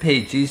in the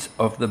pages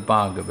of the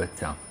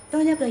Bhagavatam.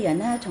 當一個人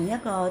咧從一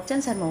個真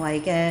實無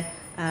偽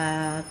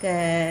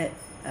嘅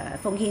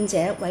奉獻者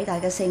偉大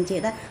嘅聖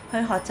節咧去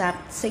學習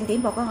聖典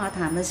博伽雅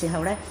談嘅時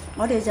候咧，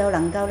我哋就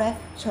能夠咧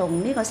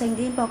從呢個聖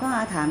典博伽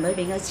雅談裏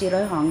邊嘅字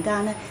裏行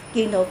間咧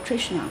見到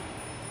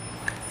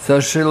Krishna。So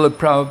Srila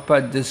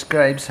Prabhupada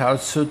describes how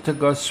Sutta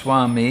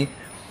Goswami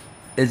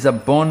is a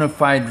bona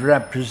fide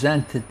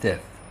representative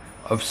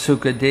of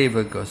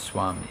Sukadeva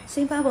Goswami.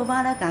 聖巴布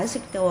巴咧解釋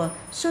到啊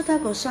 ，Sutta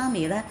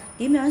Goswami 咧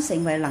點樣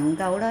成為能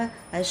夠咧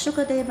係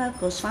Sukadeva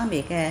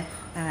Goswami 嘅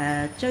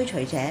追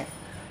隨者。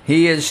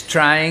He is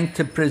trying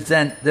to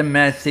present the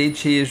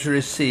message he has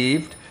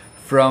received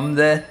from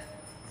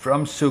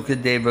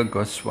Sukadeva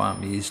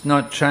Goswami. He's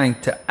not trying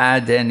to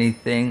add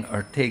anything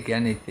or take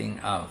anything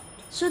out.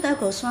 Sutta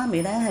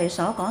Goswami 咧係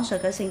所講述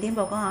嘅聖典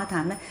博伽雅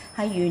談咧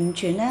係完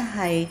全咧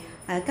係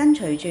跟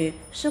隨住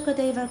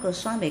Sukadeva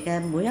Goswami 嘅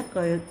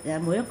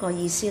每一個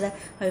意思咧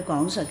去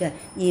講述嘅，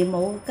而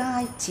冇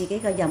加自己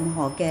嘅任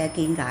何嘅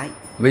見解。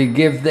We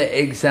give the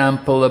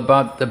example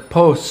about the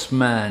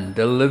postman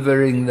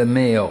delivering the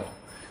mail.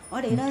 我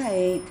哋咧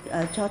係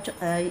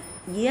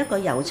以一個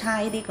郵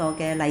差呢個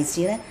嘅例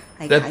子咧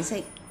係解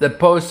釋。The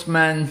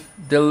postman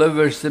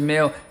delivers the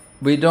mail.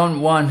 We don't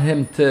want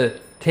him to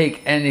take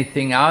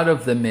anything out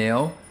of the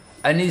mail,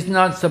 and he's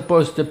not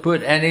supposed to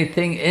put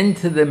anything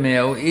into the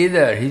mail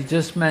either. He's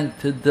just meant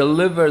to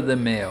deliver the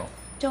mail.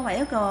 作為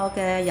一個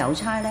嘅郵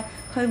差咧，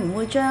佢唔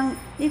會將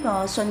呢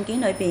個信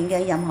件裏邊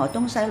嘅任何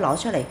東西攞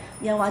出嚟，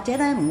又或者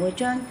咧唔會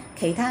將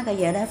其他嘅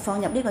嘢咧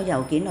放入呢個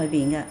郵件裏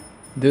邊嘅。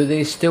Do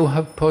they still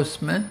have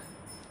postmen?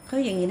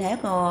 佢仍然係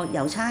一個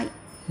郵差。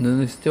Do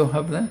they still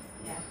have that?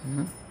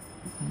 Yeah.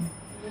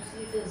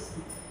 Mostly it is.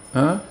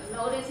 Huh?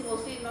 Nowadays,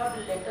 mostly not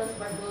letters,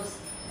 but those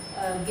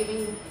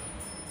giving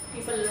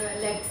people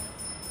like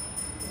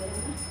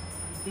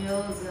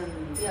bills and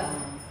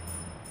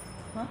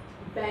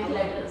bank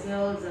letters.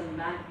 bills and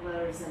bank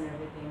letters and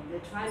everything.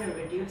 They're trying to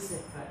reduce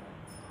it, but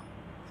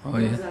Oh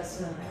yeah. those are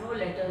still there. No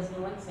letters,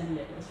 no one send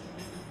letters.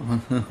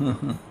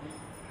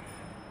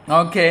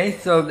 Okay,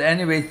 so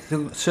anyway,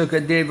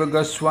 Sukadeva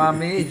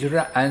Goswami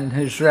and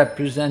his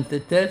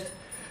representatives.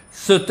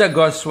 Sutta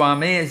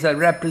Goswami is a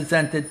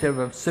representative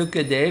of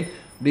Sukadev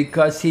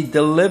because he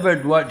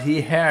delivered what he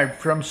heard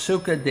from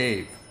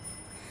Sukadev.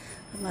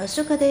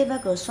 Sukadeva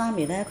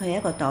Goswami 咧，佢係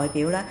一個代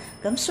表啦。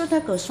咁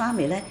Sutta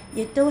Goswami 咧，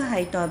亦都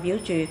係代表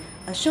住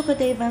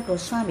Sukadeva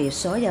Goswami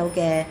所有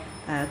嘅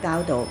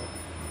教導。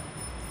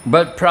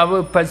But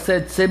Prabhupada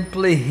said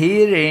simply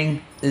hearing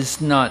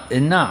is not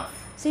enough.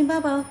 聖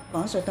巴巴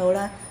講述到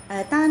啦，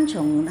單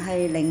從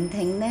係聆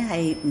聽咧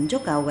係唔足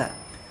夠嘅。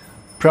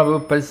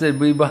Prabhupada said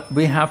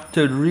we have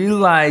to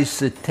realize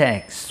the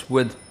text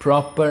with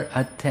proper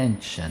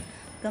attention.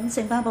 咁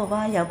聖巴巴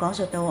巴又講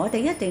述到，我哋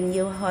一定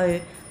要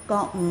去覺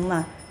悟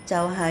啊，就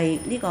係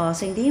呢個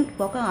聖典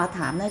國家雅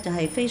談咧，就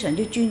係非常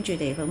之專注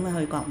地咁樣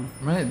去覺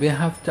悟。Right, we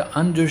have to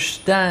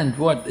understand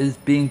what is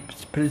being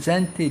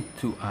presented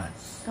to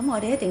us. 咁我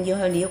哋一定要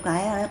去了解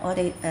啊，我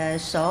哋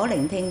所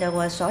聆聽到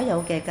嘅所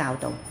有嘅教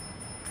導。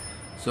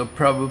So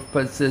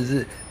Prabhupada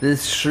says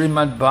this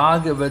Srimad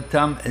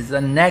Bhagavatam is a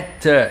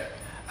nectar,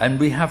 and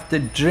we have to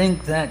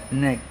drink that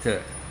nectar.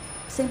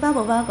 聖巴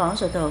巴巴講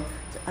述到，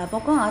博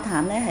哥雅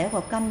談咧係一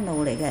個甘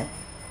露嚟嘅，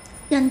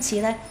因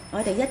此咧，我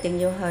哋一定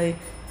要去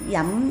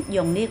飲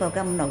用呢個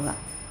甘露啦。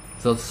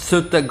So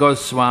Sutta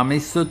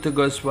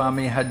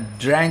Goswami had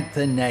drank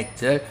the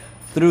nectar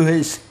through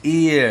his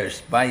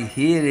ears by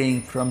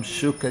hearing from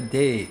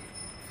Shukadev.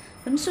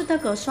 咁蘇德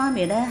個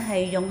Swami 咧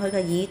係用佢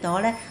嘅耳朵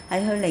咧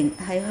係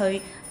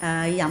去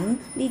飲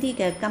呢啲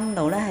嘅甘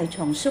露咧係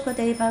從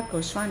Sukadeva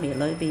個 Swami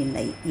裏邊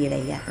而嚟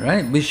嘅。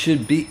Right, we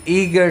should be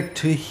eager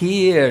to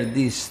hear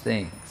these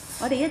things.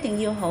 我哋一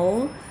定要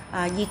好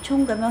熱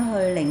衷咁樣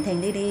去聆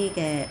聽呢啲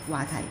嘅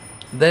話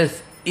題。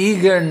This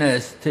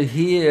eagerness to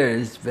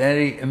hear is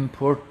very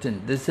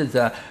important. This is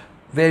a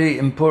very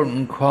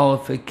important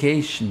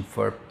qualification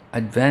for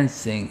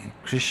advancing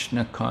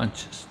Krishna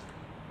consciousness.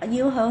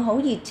 要去好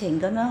熱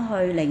情咁樣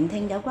去聆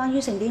聽有關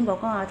於聖典博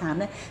伽雅談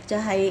咧，就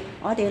係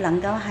我哋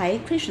能夠喺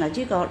Krishna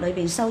之國裏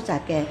邊收集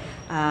嘅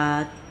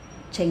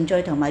程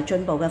序同埋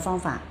進步嘅方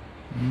法。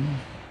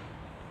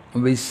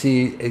We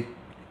see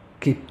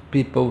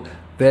people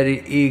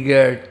very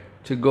eager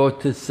to go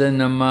to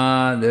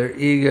cinema, they're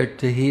eager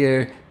to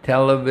hear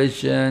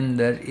television,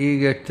 they're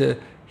eager to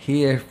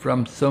hear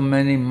from so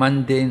many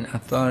mundane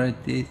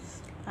authorities.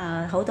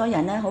 好多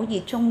人咧好熱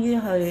衷於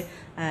去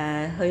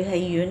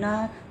戲院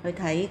啦，去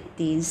睇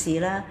電視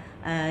啦，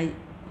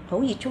好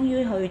熱衷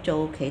於去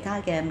做其他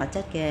嘅物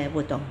質嘅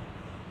活動。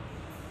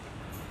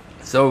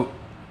So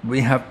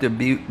we have to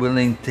be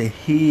willing to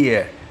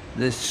hear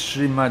this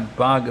Srimad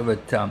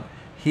Bhagavatam,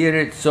 hear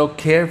it so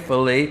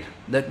carefully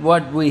that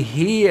what we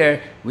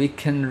hear we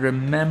can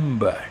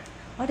remember.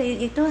 我哋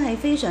亦都係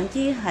非常之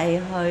係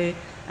去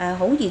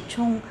好熱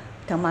衷，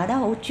同埋咧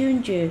好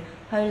專注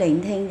去聆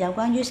聽有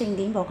關於聖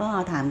典博伽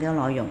雅談嘅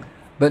內容。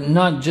But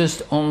not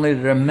just only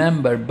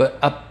remember, but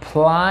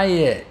apply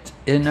it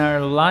in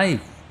our life.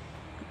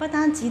 不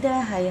單止咧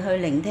係去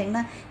聆聽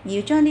咧，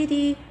而將呢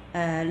啲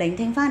聆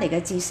聽翻嚟嘅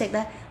知識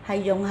咧，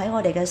係用喺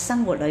我哋嘅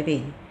生活裏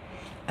邊。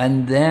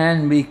And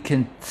then we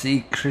can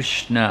see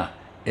Krishna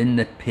in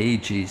the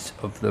pages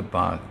of the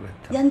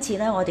Bhagavatam. 因此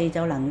咧，我哋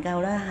就能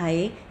夠咧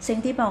喺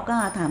聖典博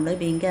伽雅談裏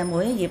邊嘅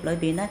每一頁裏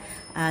邊咧，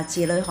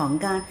字裏行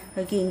間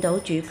去見到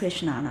主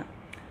Krishna 啦。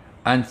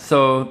And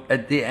so,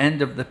 at the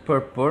end of the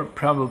purport,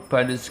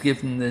 Prabhupada has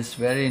given this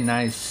very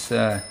nice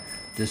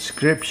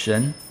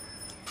description.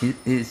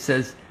 He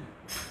says,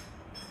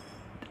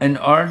 in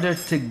order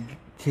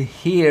to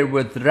hear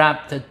with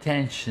rapt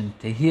attention,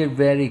 to hear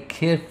very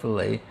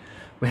carefully,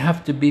 we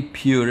have to be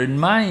pure in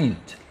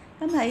mind.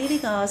 咁喺呢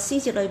個詩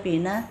節裏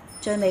邊咧，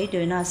最尾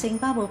段啊，聖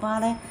巴布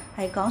巴咧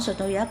係講述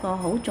到有一個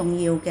好重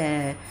要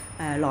嘅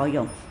內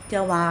容，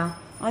就話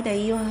我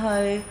哋要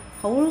去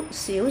好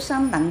小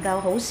心，能夠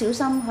好小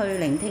心去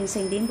聆聽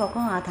聖典博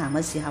伽雅談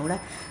嘅時候咧，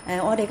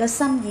我哋嘅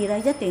心意咧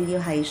一定要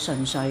係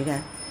純粹嘅。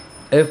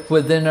If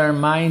within our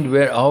mind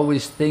we're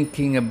always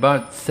thinking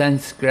about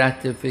sense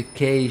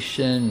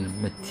gratification,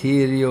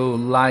 material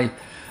life,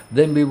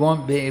 then we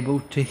won't be able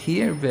to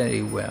hear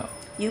very well.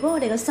 如果我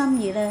哋嘅心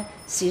意咧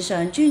時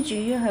常專注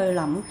於去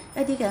諗一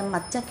啲嘅物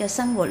質嘅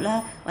生活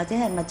啦，或者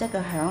係物質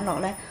嘅享樂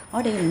咧，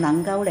我哋唔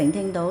能夠聆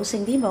聽到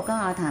聖典博伽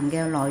雅談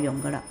嘅內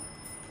容噶啦。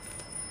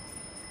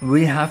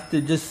We have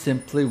to just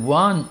simply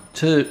want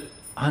to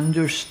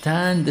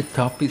understand the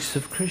topics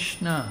of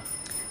Krishna.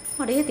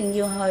 我哋一定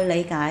要去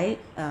理解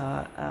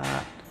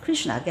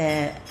Krishna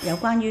嘅有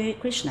關於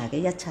Krishna 嘅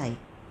一切。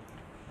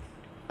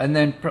And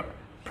then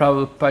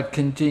Prabhupada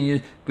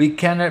continues, we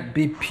cannot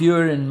be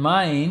pure in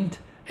mind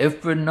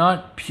if we're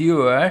not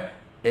pure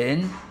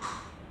in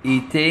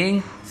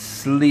eating,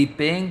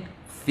 sleeping,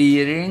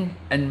 fearing,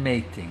 and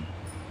mating.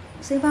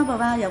 聖巴爸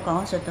爸有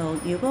講述到，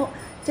如果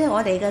即係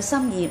我哋嘅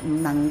心意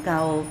唔能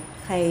夠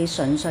係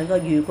純粹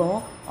嘅，如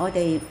果我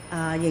哋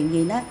仍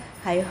然咧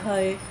係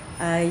去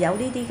有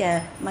呢啲嘅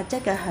物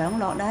質嘅享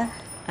樂咧，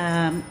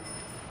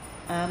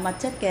物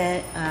質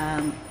嘅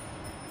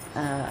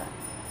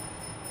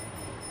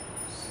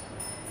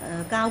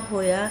交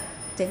配啊，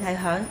淨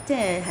係即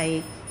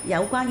係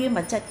有關於物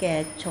質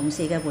嘅從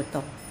事嘅活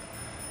動。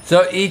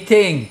So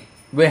eating,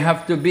 we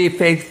have to be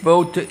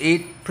faithful to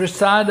eat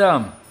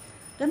prasadam.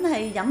 咁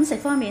係飲食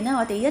方面咧，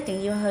我哋一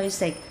定要去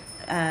食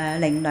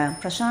靈糧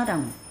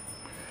prasadam.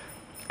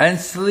 And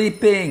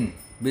sleeping,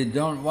 we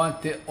don't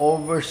want to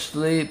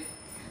oversleep,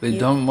 we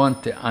don't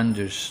want to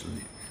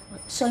undersleep.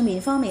 睡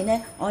眠方面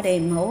呢，我哋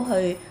唔好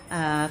去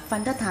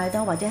瞓得太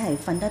多或者係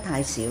瞓得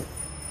太少。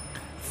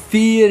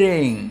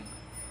Fearing,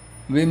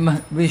 we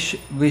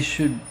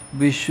should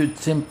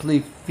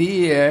simply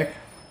fear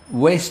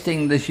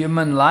wasting the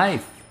human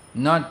life,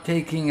 not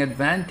taking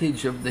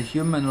advantage of the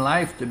human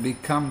life to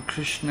become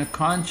Krishna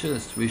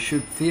conscious. We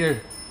should fear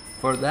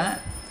for that.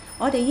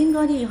 我哋應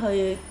該都要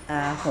去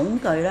恐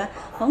懼啦，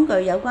恐懼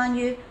有關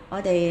於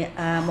我哋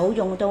冇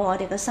用到我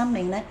哋嘅生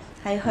命咧，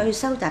係去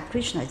收集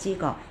Krishna 之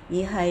覺，而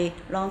係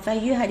浪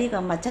費於喺呢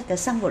個物質嘅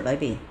生活裏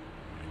邊。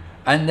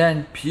And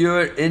then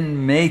pure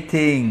in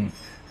mating.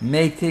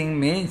 Mating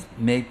means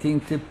mating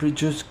to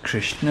produce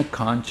Krishna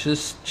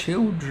conscious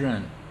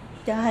children.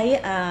 就喺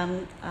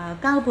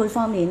交配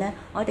方面咧，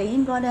我哋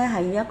應該咧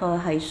係一個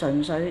係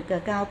純粹嘅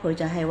交配，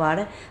就係話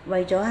咧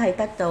為咗係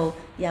得到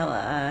又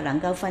能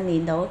夠訓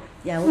練到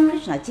有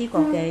Krishna 之國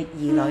嘅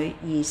兒女，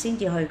而先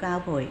至去交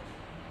配。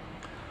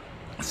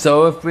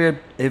So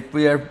if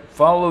we are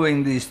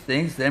following these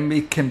things, then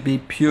we can be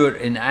pure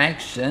in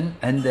action,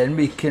 and then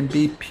we can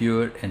be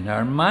pure in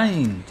our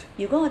mind.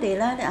 如果我哋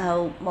咧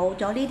冇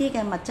咗呢啲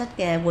嘅物質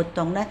嘅活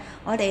動咧，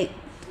我哋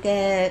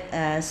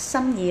嘅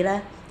心意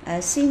咧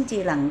先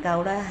至能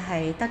夠咧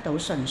係得到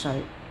純粹。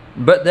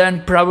But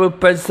then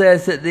Prabhupada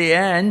says at the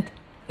end,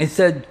 he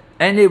said,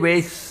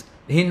 anyways,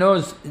 he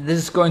knows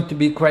this is going to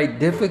be quite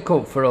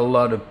difficult for a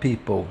lot of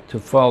people to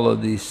follow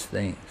these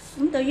things.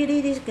 咁對於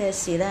呢啲嘅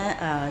事咧，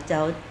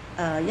就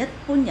一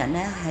般人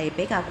咧係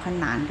比較困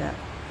難嘅。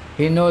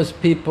He knows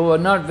people are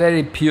not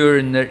very pure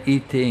in their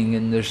eating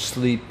and their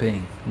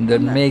sleeping, and their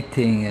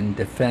mating and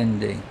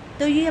defending.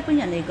 對於一般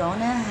人嚟講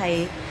咧，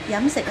係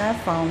飲食啊、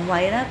防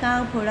衞啦、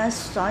交配啦，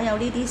所有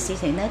呢啲事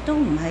情咧，都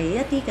唔係一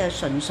啲嘅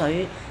純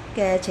粹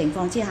嘅情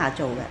況之下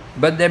做嘅。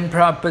But then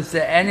Prabhupada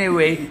said,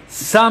 anyway,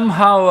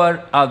 somehow or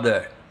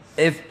other,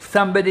 if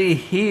somebody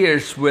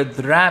hears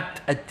with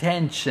rapt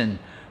attention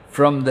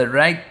from the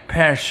right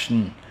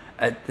person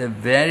at the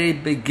very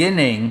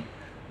beginning,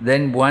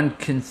 then one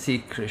can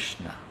see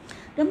Krishna.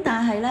 咁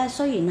但係咧，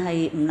雖然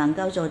係唔能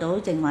夠做到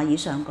正話以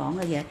上講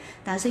嘅嘢，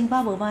但聖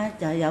巴寶巴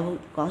就有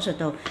講述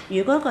到，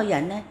如果一個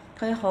人咧，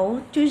佢好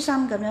專心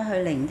咁樣去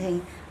聆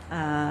聽，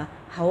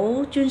好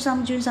專心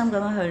咁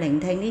樣去聆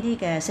聽呢啲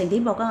嘅聖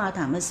典博伽雅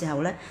談嘅時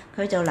候咧，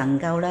佢就能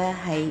夠咧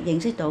係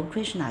認識到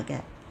Krishna 嘅。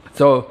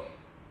So,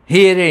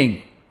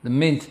 hearing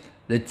means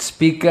the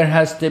speaker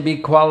has to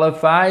be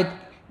qualified,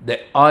 the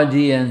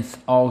audience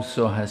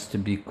also has to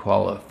be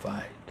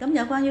qualified. 咁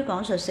有關於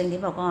講述聖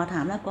典博伽雅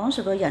談咧，講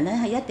述嘅人咧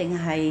係一定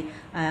係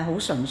好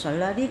純粹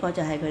啦，呢個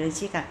就係佢哋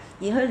資格。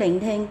而去聆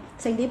聽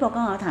聖典博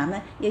伽雅談咧，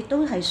亦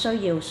都係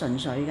需要純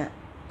粹嘅。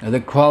The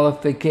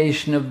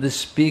qualification of the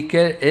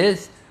speaker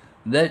is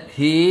that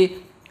he's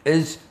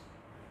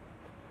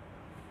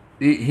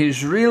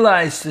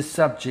realized the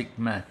subject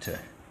matter.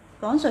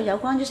 講述有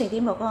關於聖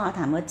典博伽雅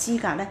談嘅資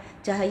格咧，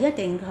就係一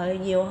定佢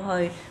要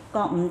去覺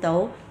悟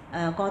到。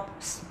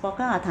博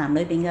伽雅談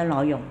裏邊嘅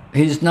內容。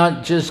He's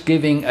not just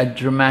giving a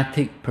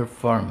dramatic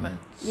performance.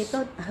 亦都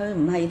佢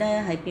唔係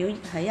咧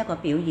係一個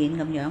表演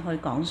咁樣去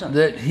講述。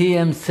That he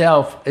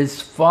himself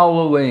is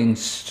following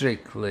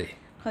strictly.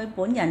 佢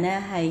本人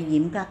咧係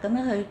嚴格咁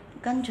樣去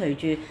跟隨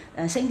住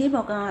聖典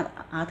博伽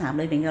雅談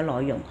裏邊嘅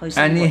內容去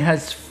生活。And he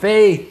has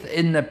faith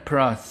in the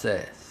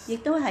process. 亦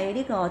都係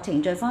呢個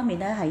程序方面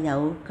咧係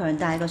有強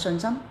大嘅信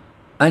心。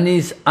And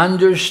he's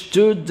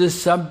understood the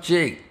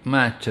subject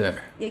matter.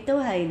 亦都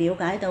係了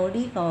解到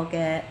呢個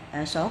嘅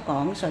所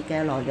講述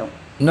嘅內容。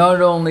Not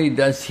only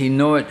does he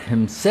know it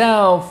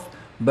himself,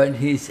 but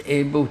he's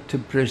able to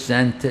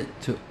present it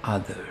to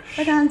others.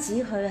 不單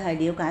止佢係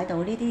了解到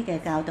呢啲嘅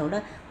教導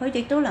咧，佢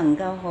亦都能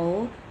夠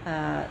好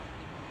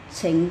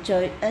呈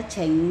現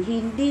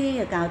呢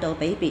啲嘅教導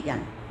俾別人。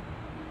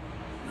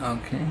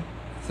Okay,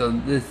 so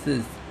this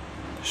is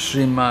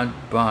Srimad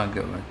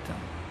Bhagavatam.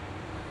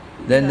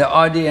 Then the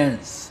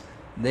audience,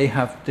 they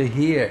have to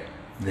hear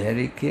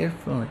very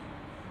carefully.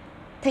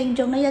 聽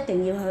眾咧一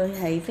定要去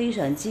係非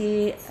常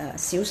之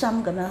小心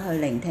咁樣去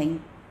聆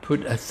聽。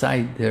Put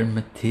aside their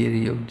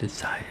material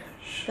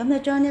desires. 咁咧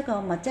將一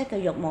個物質嘅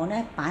慾望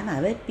咧擺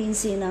埋一邊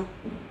先啦。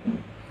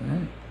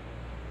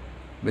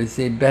We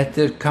say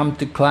better come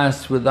to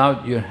class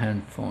without your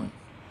handphone.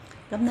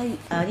 咁咧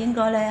應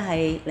該咧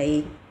係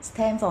嚟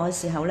聽課嘅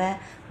時候咧，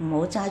唔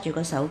好揸住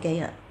個手機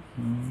啊。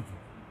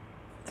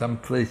Some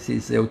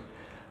places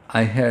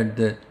I heard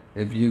that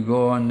if you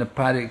go on the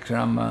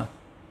parikrama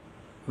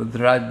with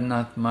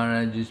Radhanath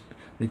Maharaj,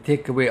 they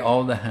take away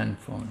all the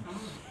handphones.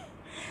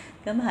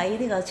 咁喺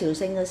呢個朝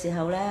聖嘅時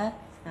候咧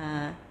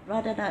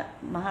，Radhanath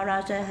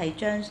Maharaj 係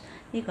將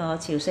呢個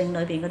朝聖裏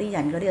邊嗰啲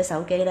人嗰啲嘅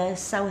手機咧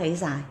收起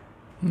晒。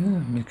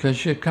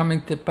Because you're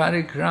coming to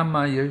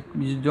parikrama, you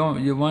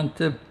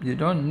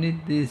don't need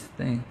these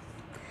things.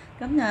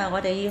 咁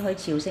我哋要去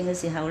朝聖嘅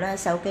時候咧，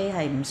手機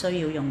係唔需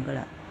要用噶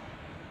啦。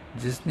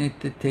Just need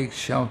to take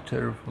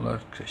shelter of Lord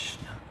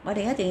Krishna. 我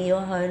哋一定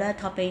要去咧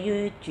託庇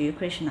於主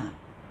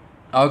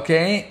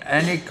Krishna。Okay,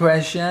 any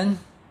question?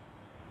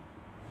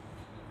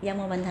 有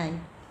冇問題？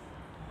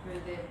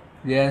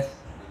 Yes.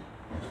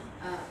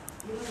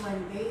 You know, when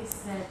they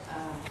said,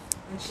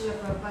 when Srila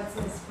Prabhupada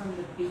says from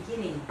the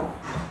beginning,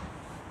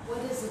 what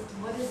does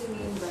it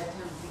mean by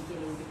term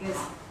beginning? Because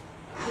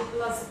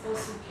people are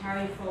supposed to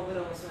carry forward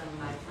also in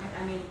life, right?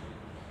 I mean,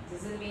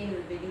 does it mean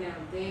the beginning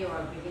of day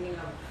or beginning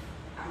of,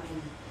 I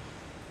mean,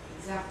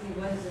 exactly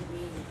what does it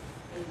mean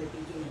in the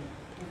beginning?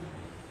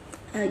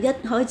 一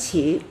開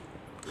始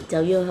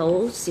就要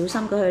好小心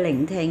咁去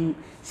聆聽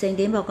聖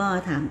典博講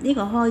嘅談。呢、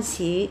個開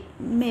始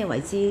咩為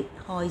之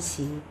開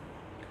始？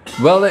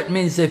 Well, it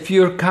means if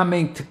you're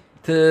coming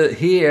to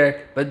hear,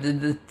 but at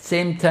the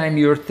same time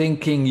you're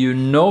thinking you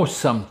know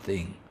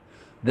something,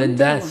 then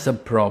that's a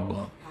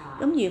problem.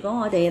 咁如果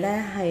我哋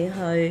咧係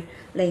去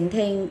聆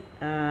聽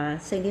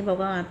聖典博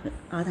講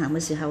嘅談嘅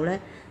時候咧，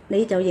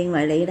你就認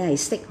為你咧係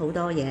識好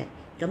多嘢，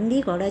咁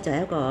呢個咧就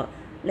係一個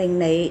令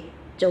你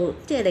做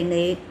即係令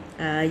你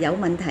有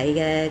問題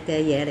嘅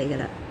嘢嚟㗎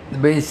啦。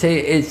 We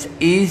say it's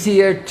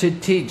easier to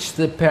teach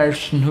the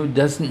person who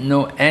doesn't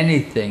know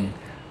anything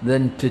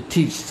than to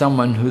teach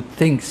someone who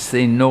thinks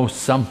they know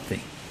something.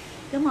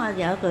 咁我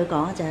有一句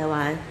講就係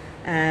話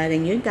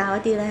寧願教一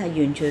啲咧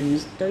係完全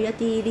對一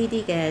啲呢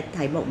啲嘅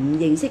題目唔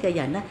認識嘅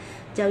人咧，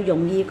就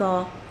容易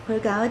過去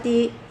教一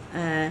啲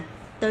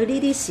對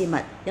呢啲事物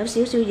有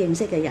少少認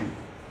識嘅人。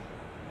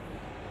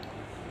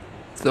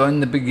 So in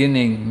the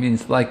beginning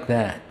means like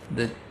that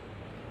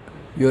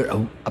you're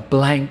a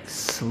blank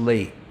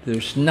slate.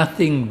 There's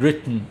nothing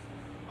written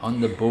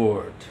on the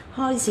board.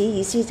 開始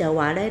意思就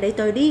話咧，你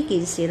對呢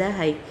件事咧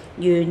係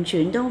完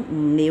全都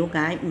唔了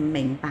解、唔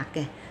明白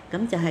嘅，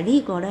咁就係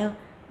呢個咧，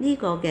呢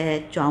個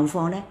嘅狀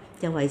況咧，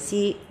就為之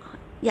一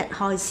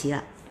開始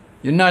啦。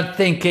You're not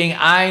thinking,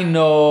 I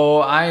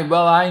know, I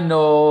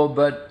know,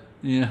 but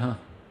you know,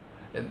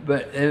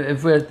 but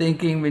if we're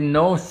thinking we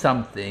know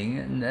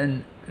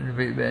something,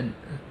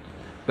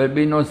 but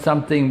we know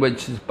something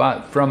which is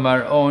from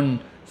our own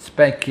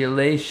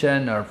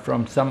speculation or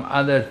from some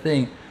other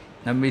thing,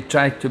 and we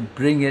try to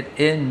bring it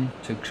in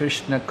to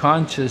Krishna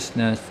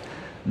consciousness,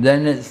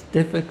 then it's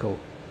difficult.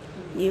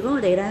 如果我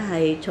哋咧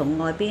係從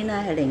外邊咧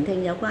係聆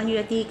聽有關於一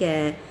啲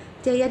嘅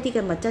即係一啲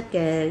嘅物質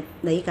嘅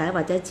理解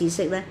或者知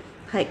識咧，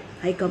係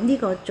咁呢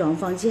個狀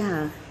況之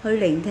下去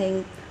聆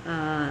聽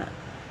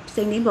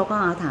聖典博講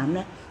雅談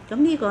咧，咁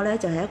呢個咧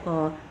就係一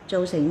個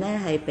造成咧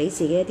係俾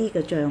自己一啲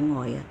嘅障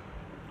礙嘅。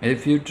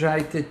 If you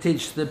try to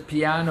teach the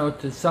piano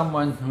to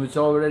someone who's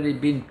already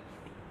been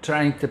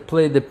trying to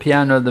play the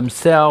piano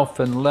themselves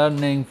and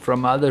learning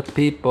from other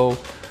people,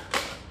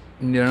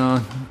 you know,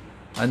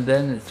 and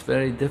then it's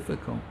very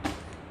difficult.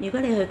 如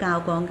果你去教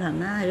鋼琴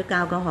啦，去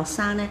教個學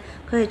生咧，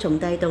佢係從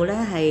第度咧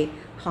係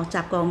學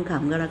習鋼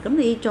琴噶啦，咁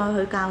你再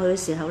去教佢嘅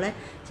時候咧，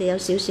就有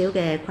少少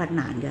嘅困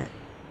難嘅。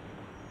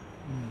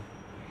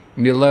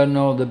You learn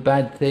all the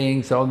bad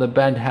things, all the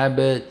bad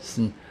habits,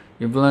 and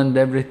you've learned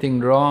everything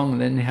wrong,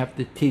 then you have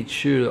to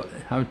teach you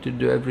how to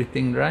do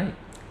everything right.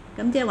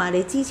 咁即係話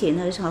你之前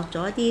去學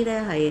咗一啲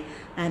咧係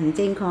唔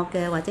正確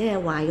嘅或者係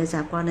壞嘅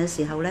習慣嘅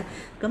時候咧，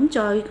咁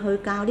再去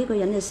教呢個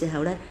人嘅時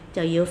候咧，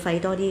就要費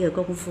多啲嘅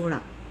功夫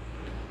啦。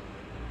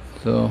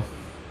So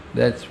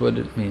that's what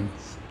it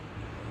means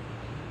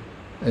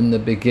in the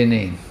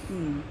beginning.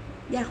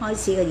 一開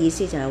始嘅意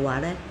思就係話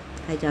咧，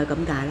係就係咁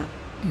解啦。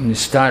You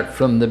start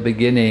from the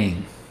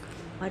beginning.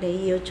 我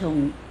哋要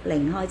從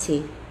零開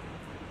始。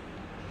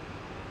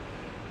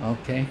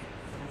Okay.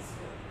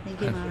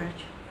 Thank you,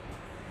 Maharaj.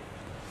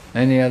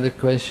 Any other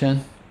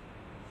question?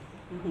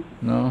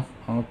 No?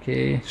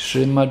 Okay.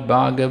 Srimad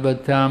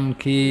Bhagavatam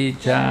ki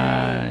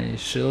jai.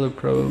 Srila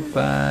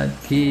Prabhupada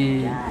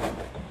ki jai.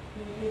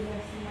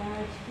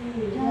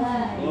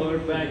 Or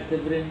Bhakti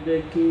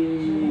Vrinda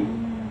ki